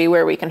property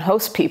where we can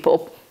host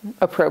people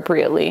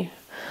appropriately.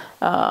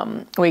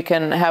 We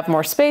can have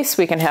more space,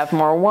 we can have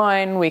more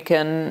wine, we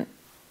can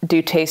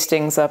do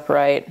tastings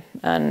upright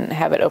and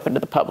have it open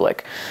to the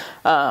public.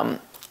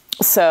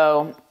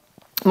 So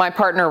my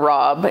partner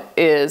Rob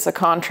is a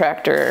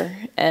contractor,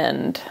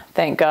 and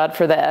thank God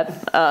for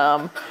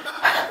that.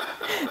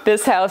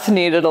 This house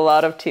needed a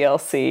lot of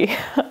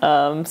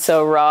TLC.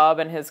 So Rob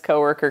and his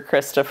coworker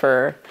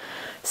Christopher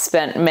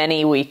spent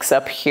many weeks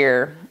up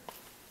here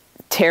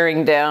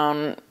tearing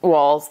down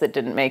walls that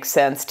didn't make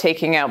sense,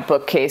 taking out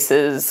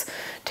bookcases,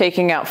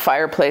 taking out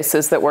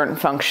fireplaces that weren't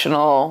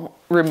functional,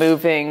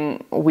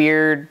 removing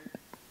weird,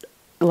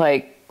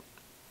 like,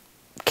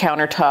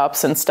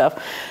 countertops and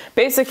stuff.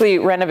 Basically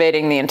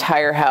renovating the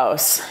entire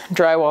house,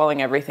 drywalling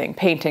everything,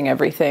 painting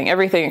everything.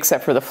 Everything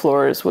except for the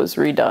floors was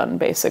redone,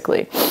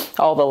 basically.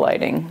 All the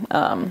lighting.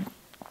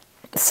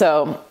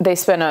 So they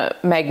spent a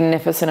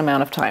magnificent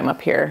amount of time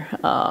up here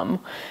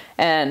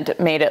and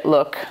made it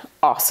look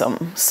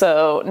awesome.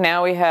 So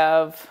now we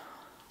have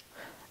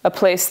a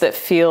place that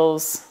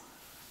feels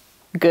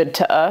good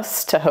to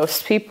us to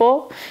host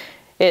people.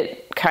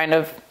 It's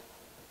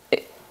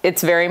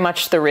very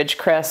much the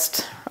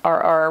Ridgecrest,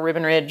 RR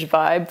Ribbon Ridge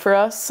vibe for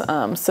us.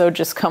 So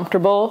just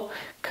comfortable,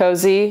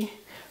 cozy,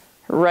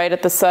 right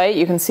at the site.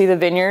 You can see the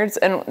vineyards,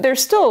 and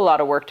there's still a lot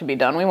of work to be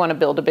done. We want to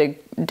build a big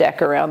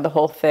deck around the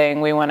whole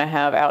thing. We want to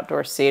have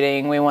outdoor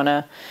seating. We want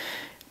to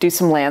do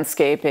some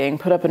landscaping,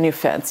 put up a new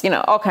fence, you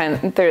know, all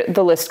kinds.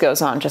 The list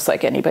goes on, just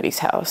like anybody's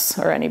house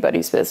or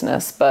anybody's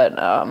business.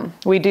 But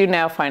we do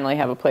now finally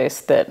have a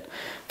place that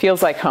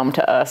feels like home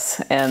to us,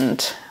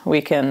 and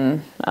we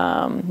can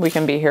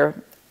be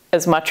here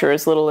as much or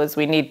as little as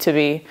we need to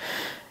be.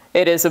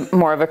 It is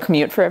more of a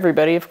commute for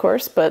everybody, of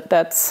course, but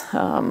that's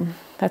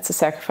a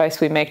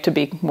sacrifice we make to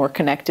be more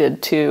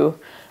connected to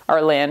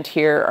our land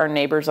here, our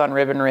neighbors on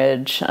Ribbon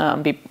Ridge,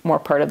 be more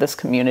part of this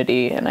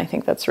community, and I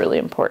think that's really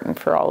important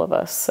for all of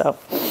us. So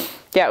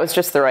yeah, it was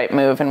just the right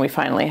move, and we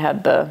finally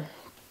had the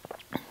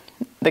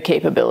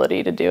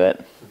capability to do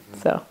it.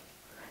 So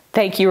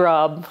thank you,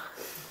 Rob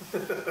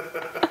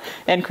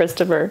and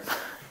Christopher.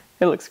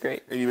 It looks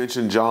great. And you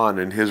mentioned John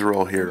and his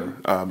role here.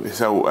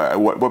 So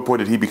at what point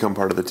did he become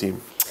part of the team?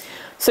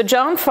 So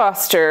John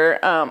Foster,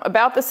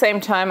 about the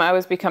same time I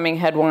was becoming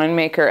head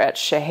winemaker at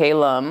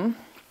Chehalem,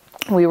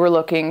 we were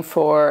looking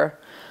for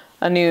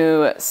a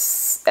new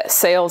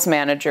sales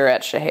manager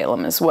at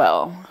Chehalem as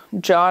well.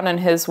 John and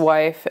his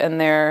wife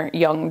and their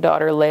young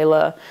daughter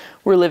Layla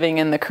were living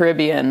in the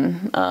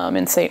Caribbean,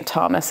 in St.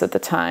 Thomas at the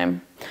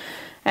time.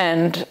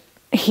 And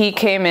he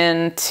came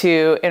in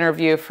to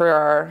interview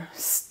for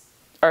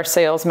our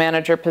sales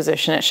manager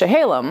position at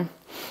Chehalem.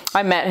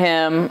 I met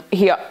him.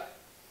 He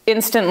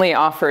instantly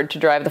offered to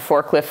drive the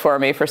forklift for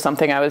me for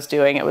something I was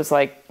doing. It was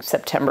like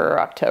September or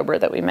October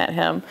that we met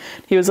him.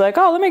 He was like,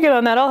 oh, let me get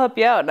on that. I'll help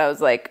you out. And I was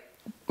like,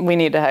 we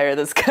need to hire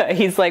this guy.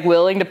 He's like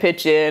willing to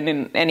pitch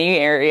in any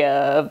area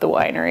of the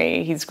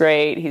winery. He's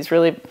great. He's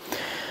really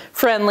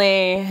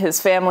friendly.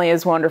 His family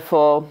is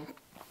wonderful.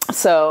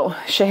 So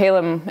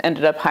Chehalem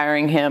ended up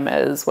hiring him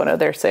as one of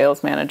their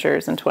sales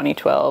managers in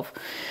 2012.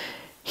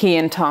 He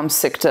and Tom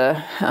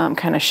Sikta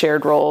kind of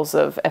shared roles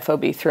of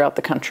FOB throughout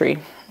the country.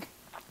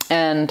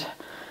 And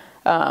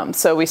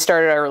so we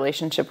started our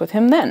relationship with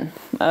him then.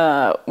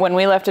 When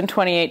we left in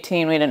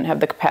 2018, we didn't have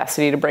the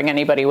capacity to bring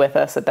anybody with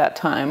us at that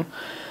time.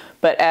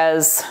 But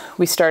as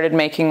we started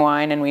making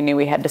wine and we knew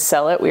we had to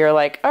sell it, we were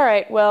like, all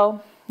right,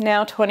 well,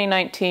 now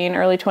 2019,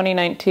 early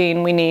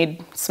 2019, we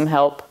need some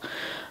help.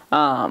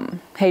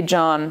 Hey,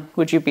 John,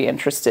 would you be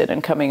interested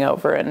in coming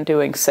over and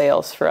doing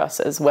sales for us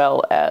as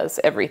well as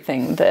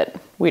everything that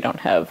we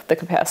don't have the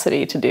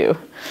capacity to do?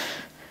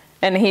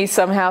 And he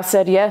somehow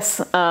said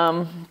yes.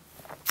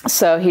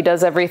 So he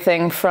does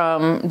everything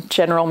from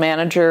general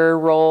manager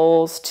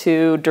roles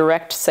to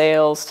direct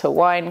sales to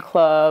wine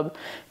club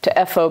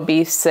to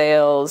FOB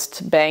sales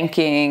to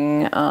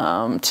banking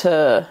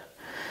to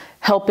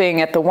helping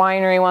at the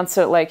winery once.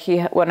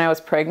 When I was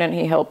pregnant,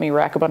 he helped me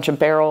rack a bunch of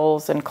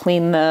barrels and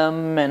clean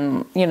them,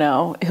 and you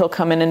know, he'll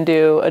come in and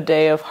do a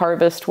day of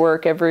harvest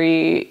work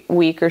every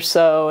week or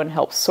so and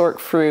help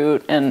sort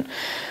fruit, and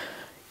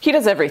he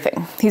does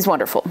everything. He's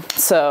wonderful.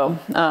 So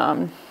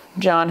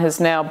John has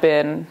now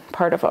been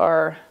part of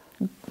our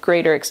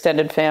greater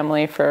extended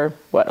family for,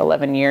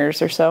 11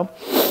 years or so.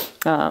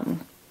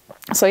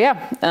 So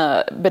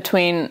yeah,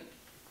 between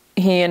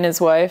he and his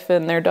wife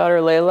and their daughter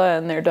Layla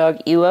and their dog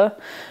Ela,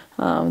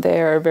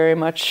 they are very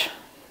much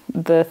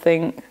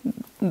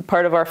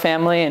part of our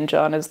family, and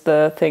John is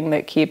the thing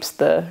that keeps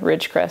the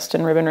Ridgecrest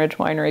and Ribbon Ridge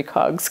Winery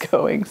cogs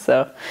going.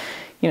 So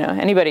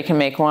anybody can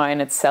make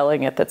wine. It's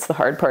selling it that's the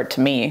hard part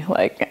to me.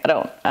 Like,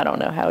 I don't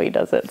know how he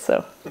does it.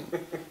 So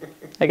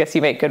I guess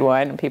you make good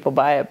wine and people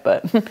buy it,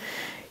 but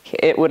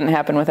it wouldn't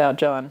happen without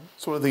John.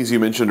 So one of the things you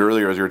mentioned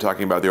earlier as you were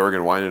talking about the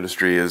Oregon wine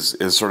industry is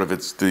sort of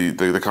it's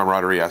the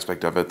camaraderie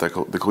aspect of it, the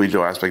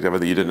collegial aspect of it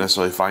that you didn't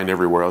necessarily find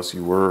everywhere else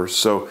you were.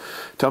 So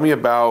tell me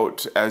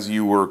about, as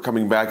you were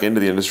coming back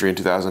into the industry in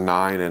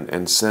 2009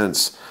 and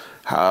since,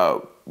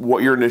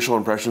 what your initial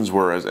impressions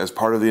were as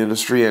part of the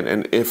industry,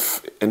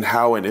 and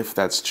how and if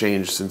that's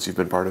changed since you've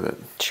been part of it.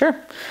 Sure.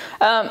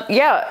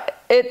 Yeah,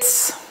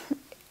 it's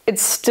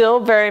still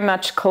very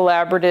much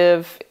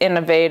collaborative,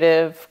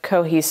 innovative,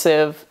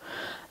 cohesive.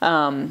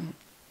 Lots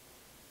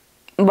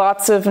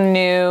of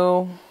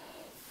new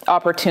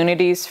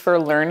opportunities for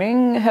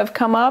learning have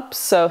come up.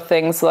 So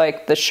things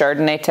like the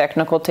Chardonnay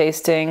technical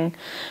tasting,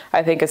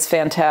 I think is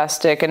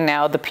fantastic. And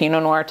now the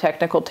Pinot Noir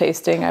technical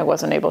tasting, I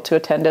wasn't able to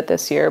attend it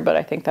this year, but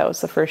I think that was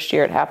the first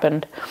year it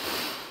happened.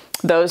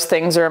 Those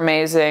things are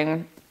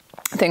amazing.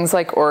 Things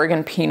like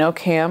Oregon Pinot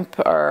Camp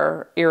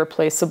are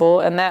irreplaceable.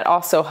 And that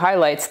also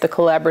highlights the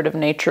collaborative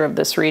nature of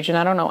this region.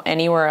 I don't know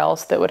anywhere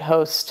else that would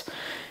host,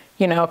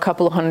 a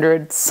couple of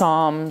hundred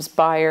somms,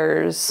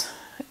 buyers,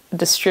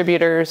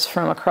 distributors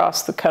from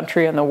across the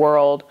country and the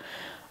world,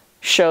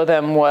 show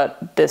them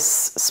what this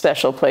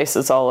special place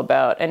is all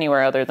about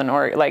anywhere other than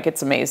Oregon. Like,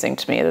 it's amazing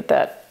to me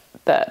that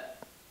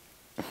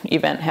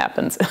event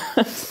happens.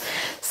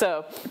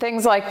 So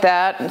things like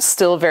that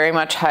still very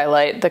much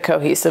highlight the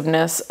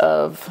cohesiveness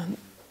of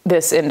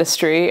this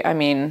industry. I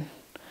mean,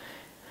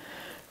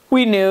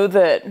 we knew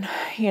that,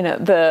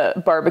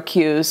 the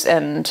barbecues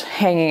and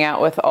hanging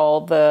out with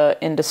all the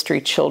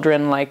industry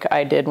children like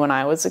I did when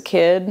I was a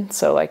kid,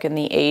 so like in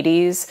the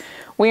 80s,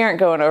 we aren't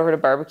going over to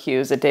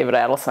barbecues at David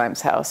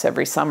Adelsheim's house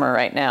every summer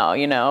right now,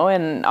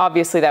 and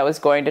obviously that was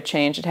going to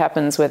change. It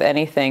happens with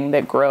anything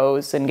that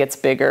grows and gets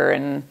bigger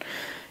and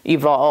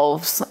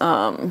evolves.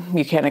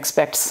 You can't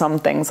expect some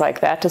things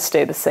like that to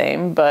stay the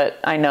same, but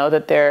I know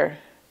that there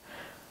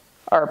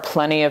are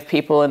plenty of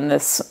people in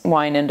this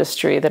wine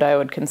industry that I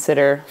would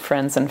consider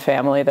friends and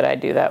family that I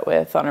do that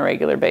with on a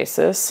regular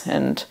basis.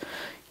 And,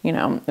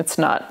 it's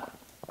not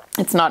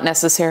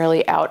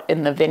necessarily out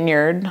in the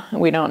vineyard.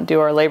 We don't do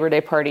our Labor Day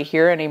party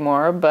here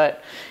anymore,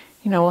 but,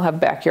 we'll have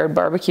backyard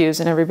barbecues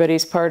and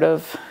everybody's part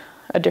of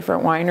a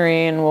different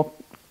winery and we'll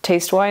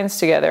taste wines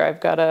together. I've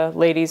got a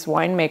ladies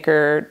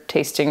winemaker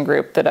tasting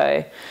group that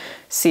I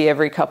see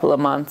every couple of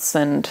months,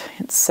 and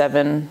it's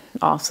 7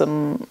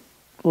 awesome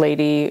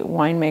lady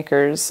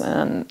winemakers,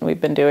 and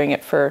we've been doing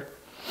it for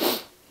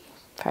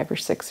 5 or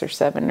 6 or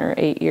 7 or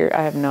 8 years.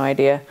 I have no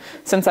idea.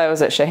 Since I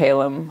was at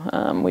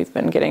Chehalem, we've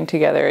been getting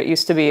together. It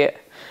used to be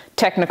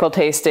technical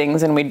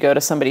tastings, and we'd go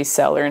to somebody's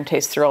cellar and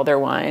taste through all their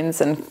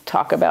wines and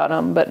talk about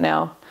them. But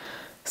now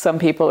some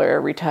people are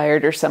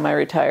retired or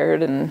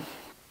semi-retired, and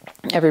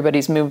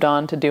everybody's moved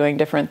on to doing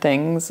different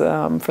things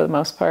for the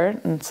most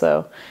part. And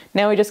so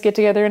now we just get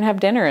together and have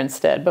dinner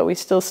instead, but we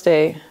still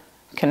stay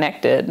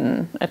connected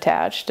and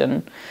attached.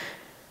 And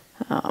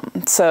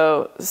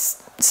so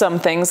some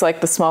things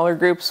like the smaller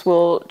groups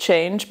will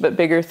change, but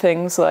bigger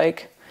things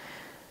like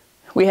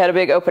we had a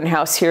big open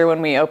house here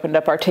when we opened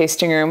up our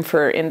tasting room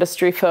for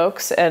industry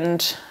folks,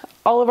 and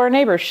all of our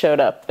neighbors showed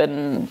up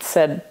and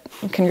said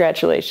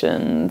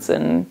congratulations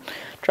and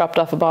dropped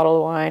off a bottle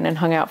of wine and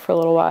hung out for a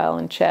little while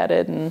and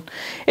chatted. And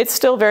it's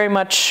still very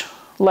much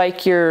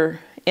like you're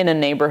in a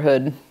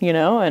neighborhood,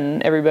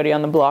 and everybody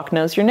on the block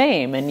knows your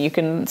name, and you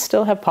can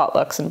still have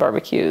potlucks and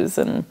barbecues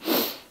and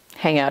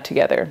hang out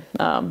together.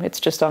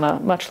 It's just on a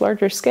much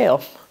larger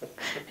scale,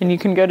 and you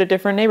can go to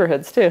different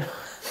neighborhoods too.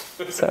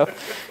 So,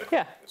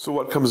 yeah. So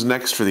what comes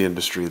next for the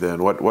industry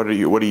then? What are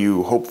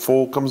you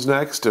hopeful comes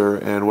next,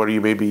 and what are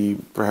you maybe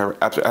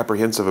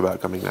apprehensive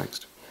about coming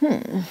next?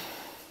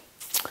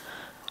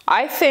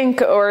 I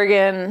think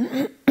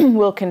Oregon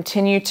will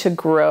continue to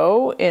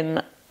grow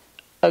in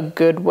a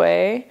good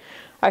way.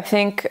 I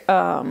think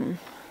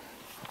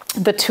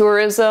the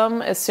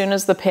tourism, as soon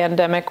as the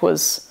pandemic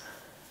was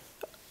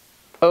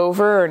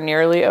over or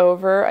nearly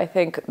over, I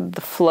think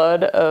the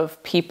flood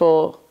of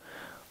people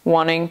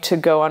wanting to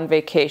go on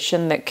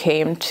vacation that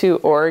came to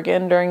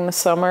Oregon during the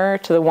summer,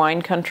 to the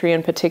wine country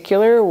in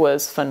particular,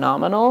 was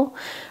phenomenal.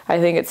 I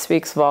think it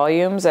speaks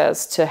volumes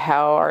as to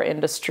how our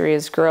industry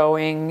is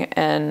growing,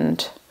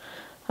 and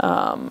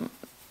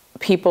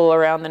people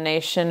around the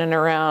nation and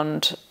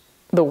around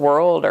the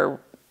world are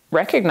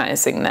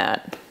recognizing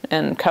that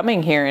and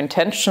coming here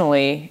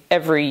intentionally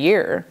every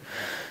year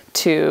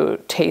to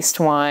taste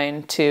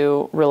wine,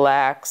 to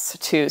relax,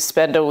 to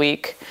spend a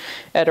week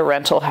at a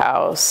rental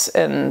house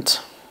and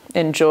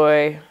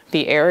enjoy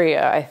the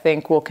area. I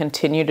think we'll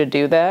continue to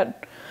do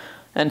that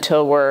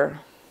until we're,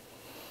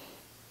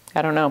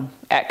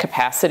 at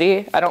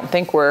capacity. I don't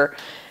think we're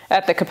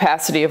at the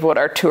capacity of what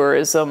our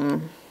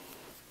tourism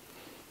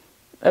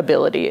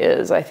ability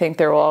is. I think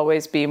there will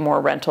always be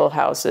more rental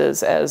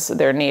houses as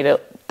they're needed.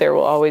 There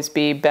will always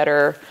be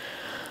better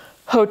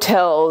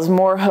hotels,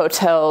 more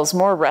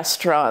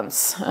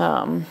restaurants.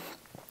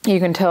 You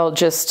can tell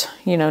just,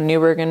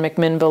 Newberg and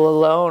McMinnville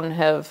alone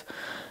have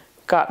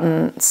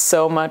gotten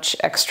so much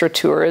extra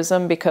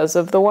tourism because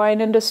of the wine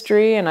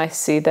industry, and I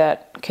see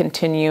that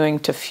continuing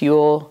to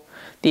fuel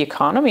the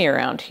economy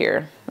around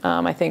here.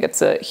 I think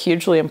it's a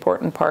hugely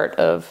important part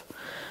of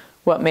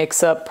what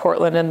makes up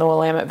Portland and the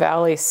Willamette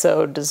Valley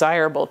so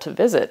desirable to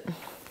visit.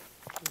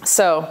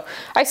 So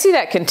I see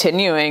that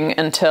continuing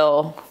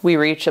until we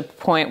reach a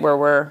point where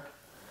we're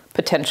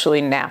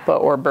potentially Napa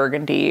or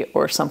Burgundy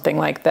or something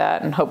like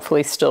that, and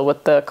hopefully still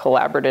with the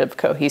collaborative,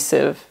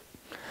 cohesive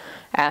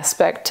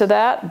aspect to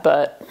that.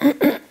 But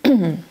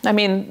I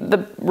mean,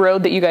 the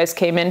road that you guys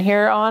came in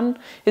here on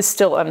is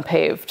still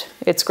unpaved.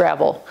 It's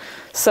gravel.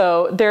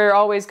 So there are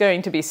always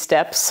going to be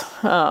steps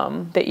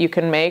that you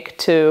can make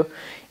to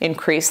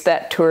increase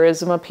that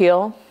tourism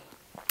appeal.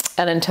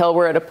 And until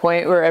we're at a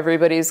point where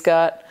everybody's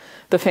got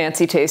the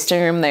fancy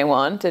tasting room they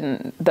want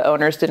and the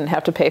owners didn't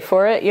have to pay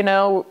for it, you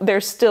know,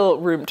 there's still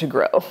room to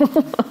grow.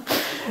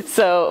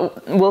 So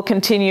we'll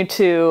continue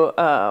to,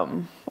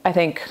 I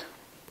think,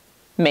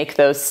 make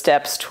those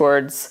steps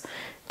towards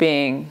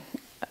being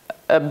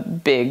a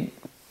big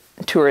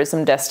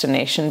tourism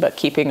destination, but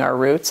keeping our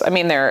roots. I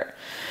mean, there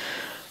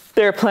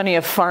are plenty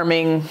of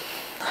farming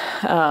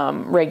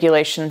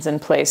regulations in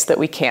place that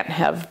we can't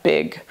have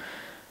big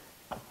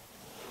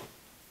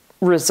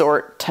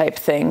resort type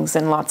things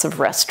and lots of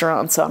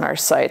restaurants on our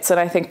sites, and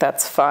I think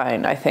that's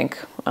fine. I think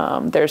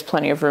there's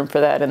plenty of room for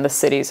that in the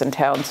cities and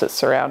towns that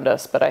surround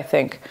us, but I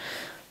think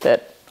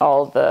that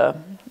all the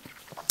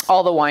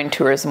wine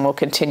tourism will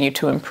continue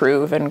to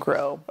improve and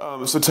grow.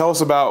 So tell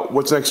us about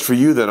what's next for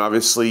you then.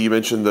 Obviously you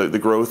mentioned the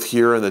growth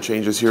here and the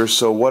changes here,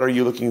 so what are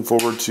you looking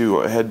forward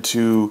to ahead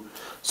to,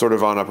 sort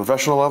of on a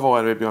professional level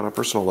and maybe on a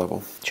personal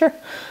level? Sure.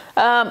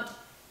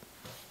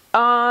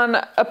 On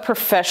a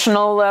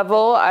professional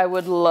level, I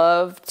would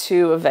love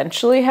to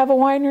eventually have a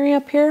winery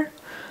up here.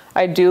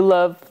 I do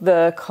love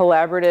the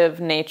collaborative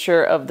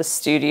nature of the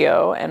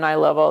studio, and I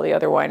love all the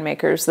other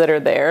winemakers that are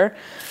there.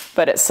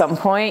 But at some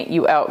point,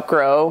 you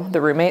outgrow the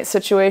roommate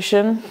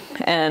situation,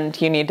 and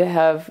you need to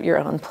have your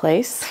own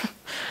place.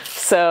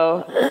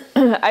 So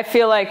I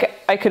feel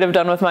like I could have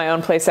done with my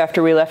own place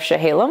after we left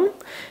Chehalem,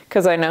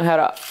 because I know how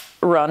to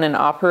run and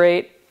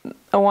operate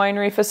a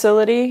winery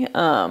facility.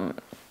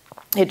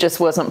 It just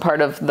wasn't part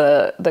of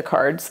the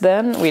cards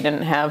then. We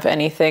didn't have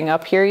anything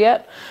up here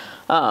yet.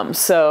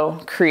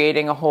 So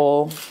creating a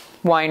whole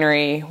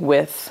winery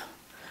with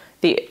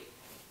the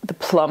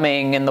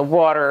plumbing and the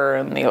water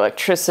and the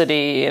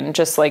electricity and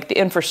just like the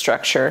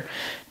infrastructure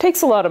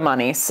takes a lot of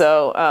money.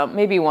 So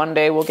maybe one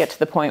day we'll get to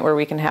the point where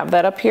we can have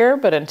that up here,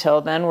 but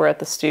until then we're at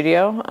the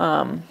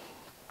studio.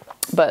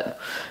 But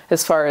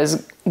as far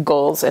as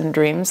goals and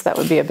dreams, that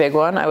would be a big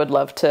one. I would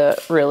love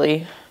to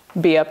really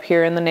be up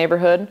here in the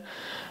neighborhood.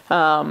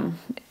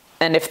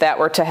 And if that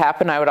were to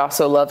happen, I would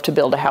also love to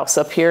build a house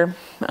up here.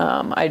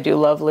 I do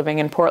love living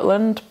in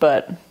Portland,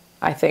 but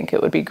I think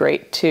it would be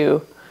great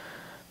to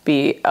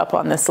be up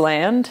on this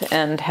land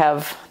and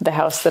have the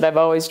house that I've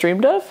always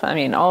dreamed of. I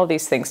mean, all of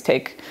these things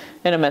take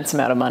an immense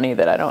amount of money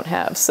that I don't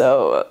have.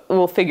 So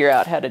we'll figure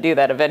out how to do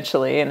that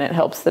eventually, and it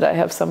helps that I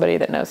have somebody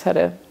that knows how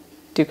to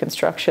do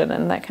construction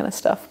and that kind of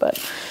stuff. But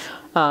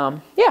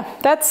yeah,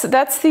 that's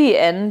the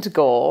end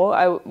goal.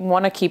 I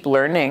want to keep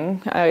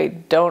learning. I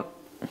don't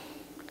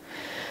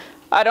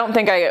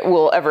think I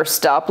will ever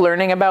stop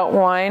learning about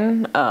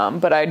wine,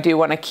 but I do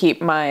want to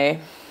keep my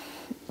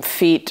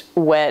feet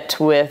wet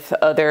with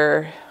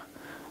other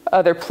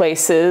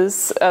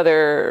places,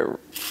 other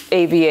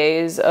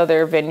AVAs,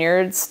 other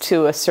vineyards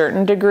to a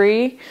certain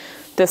degree.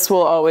 This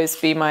will always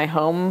be my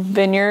home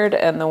vineyard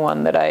and the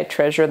one that I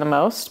treasure the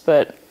most,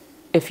 but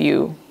if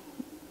you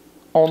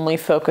only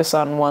focus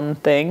on one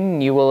thing,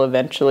 you will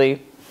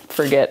eventually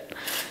forget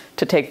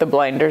to take the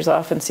blinders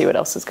off and see what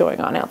else is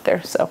going on out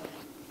there. So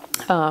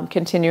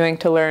continuing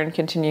to learn,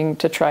 continuing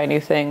to try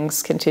new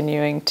things,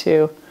 continuing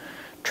to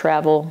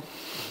travel,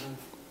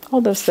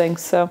 all those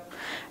things. So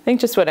I think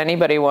just what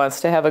anybody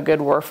wants, to have a good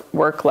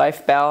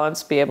work-life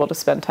balance, be able to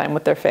spend time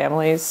with their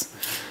families,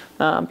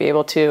 be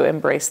able to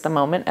embrace the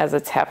moment as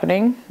it's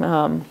happening,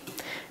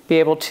 be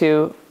able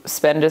to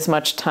spend as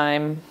much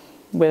time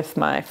with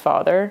my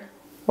father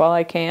while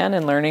I can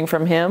and learning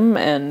from him,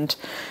 and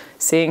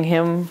seeing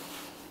him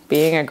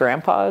being a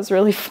grandpa is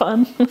really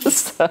fun.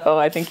 So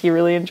I think he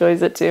really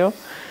enjoys it too.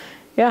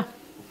 Yeah,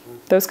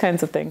 those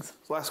kinds of things.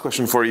 Last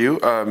question for you.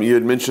 You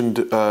had mentioned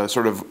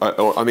sort of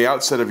on the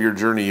outset of your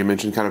journey, you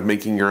mentioned kind of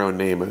making your own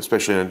name,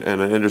 especially in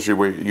an industry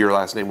where your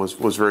last name was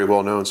very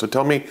well known. So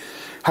tell me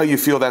how you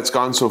feel that's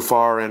gone so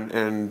far,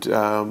 and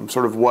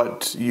sort of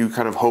what you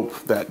kind of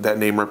hope that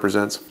name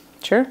represents.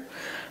 Sure.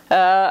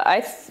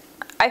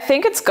 I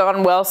think it's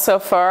gone well so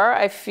far.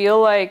 I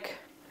feel like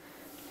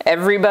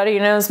everybody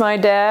knows my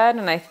dad,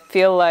 and I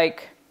feel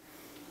like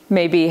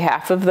maybe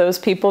half of those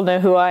people know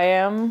who I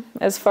am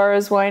as far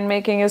as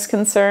winemaking is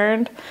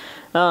concerned.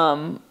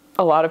 A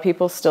lot of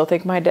people still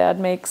think my dad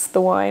makes the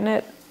wine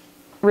at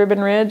Ribbon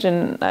Ridge,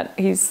 and that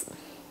he's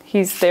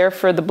there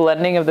for the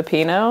blending of the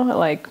Pinot.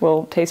 Like,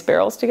 we'll taste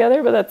barrels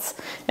together, but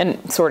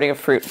and sorting of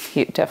fruit.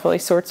 He definitely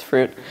sorts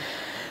fruit.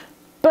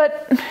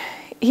 But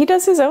he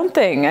does his own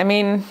thing. I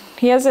mean,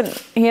 he hasn't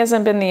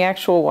been the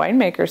actual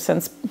winemaker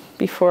since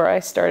before I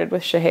started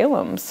with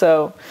Chehalem.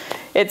 So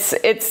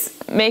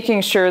it's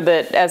making sure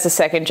that as a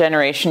second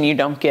generation you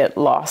don't get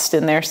lost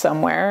in there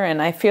somewhere.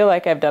 And I feel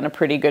like I've done a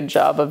pretty good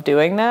job of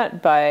doing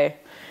that by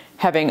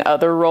having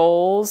other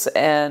roles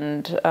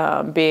and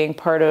being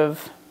part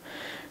of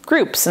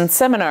groups and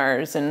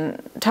seminars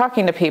and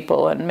talking to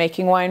people and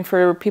making wine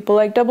for people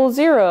like Double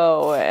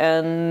Zero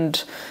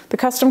and the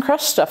custom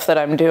crush stuff that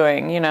I'm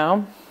doing, you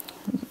know.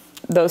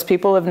 Those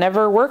people have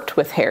never worked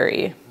with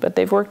Harry, but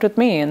they've worked with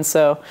me. And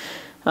so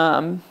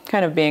kind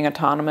of being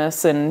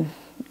autonomous and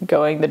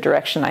going the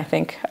direction I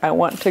think I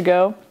want to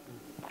go,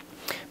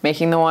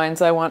 making the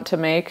wines I want to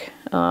make.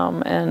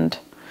 And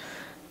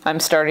I'm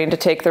starting to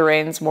take the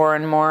reins more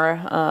and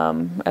more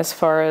as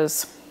far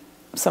as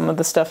some of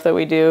the stuff that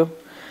we do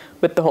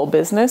with the whole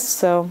business.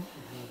 So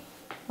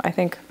I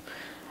think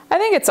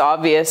it's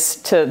obvious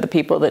to the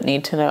people that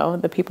need to know.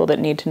 The people that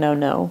need to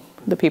know.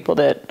 The people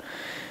that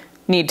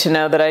need to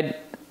know that I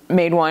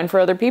made wine for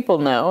other people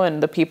know,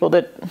 and the people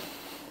that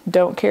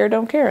don't care,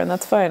 and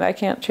that's fine. I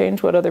can't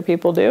change what other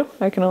people do.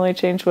 I can only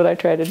change what I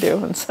try to do,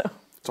 and so.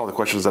 That's all the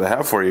questions that I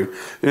have for you.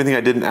 Anything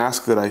I didn't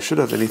ask that I should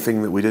have?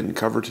 Anything that we didn't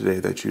cover today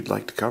that you'd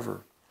like to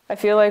cover? I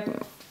feel like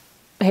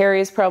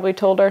Harry's probably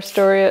told our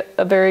story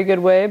a very good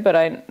way, but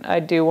I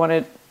do want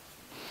to,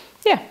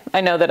 yeah,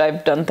 I know that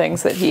I've done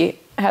things that he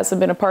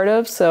hasn't been a part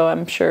of, so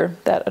I'm sure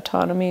that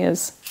autonomy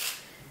is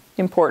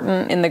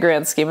important in the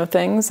grand scheme of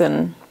things,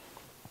 and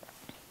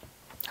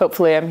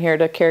hopefully I'm here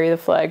to carry the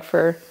flag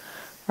for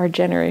our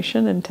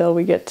generation until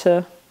we get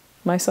to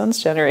my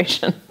son's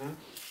generation.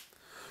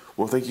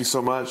 Well, thank you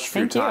so much for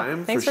your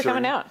time. Thanks for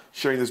coming out.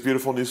 Sharing this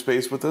beautiful new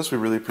space with us. We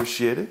really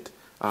appreciate it.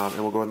 And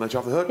we'll go ahead and let you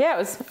off the hook. Yeah, it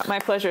was my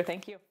pleasure.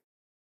 Thank you.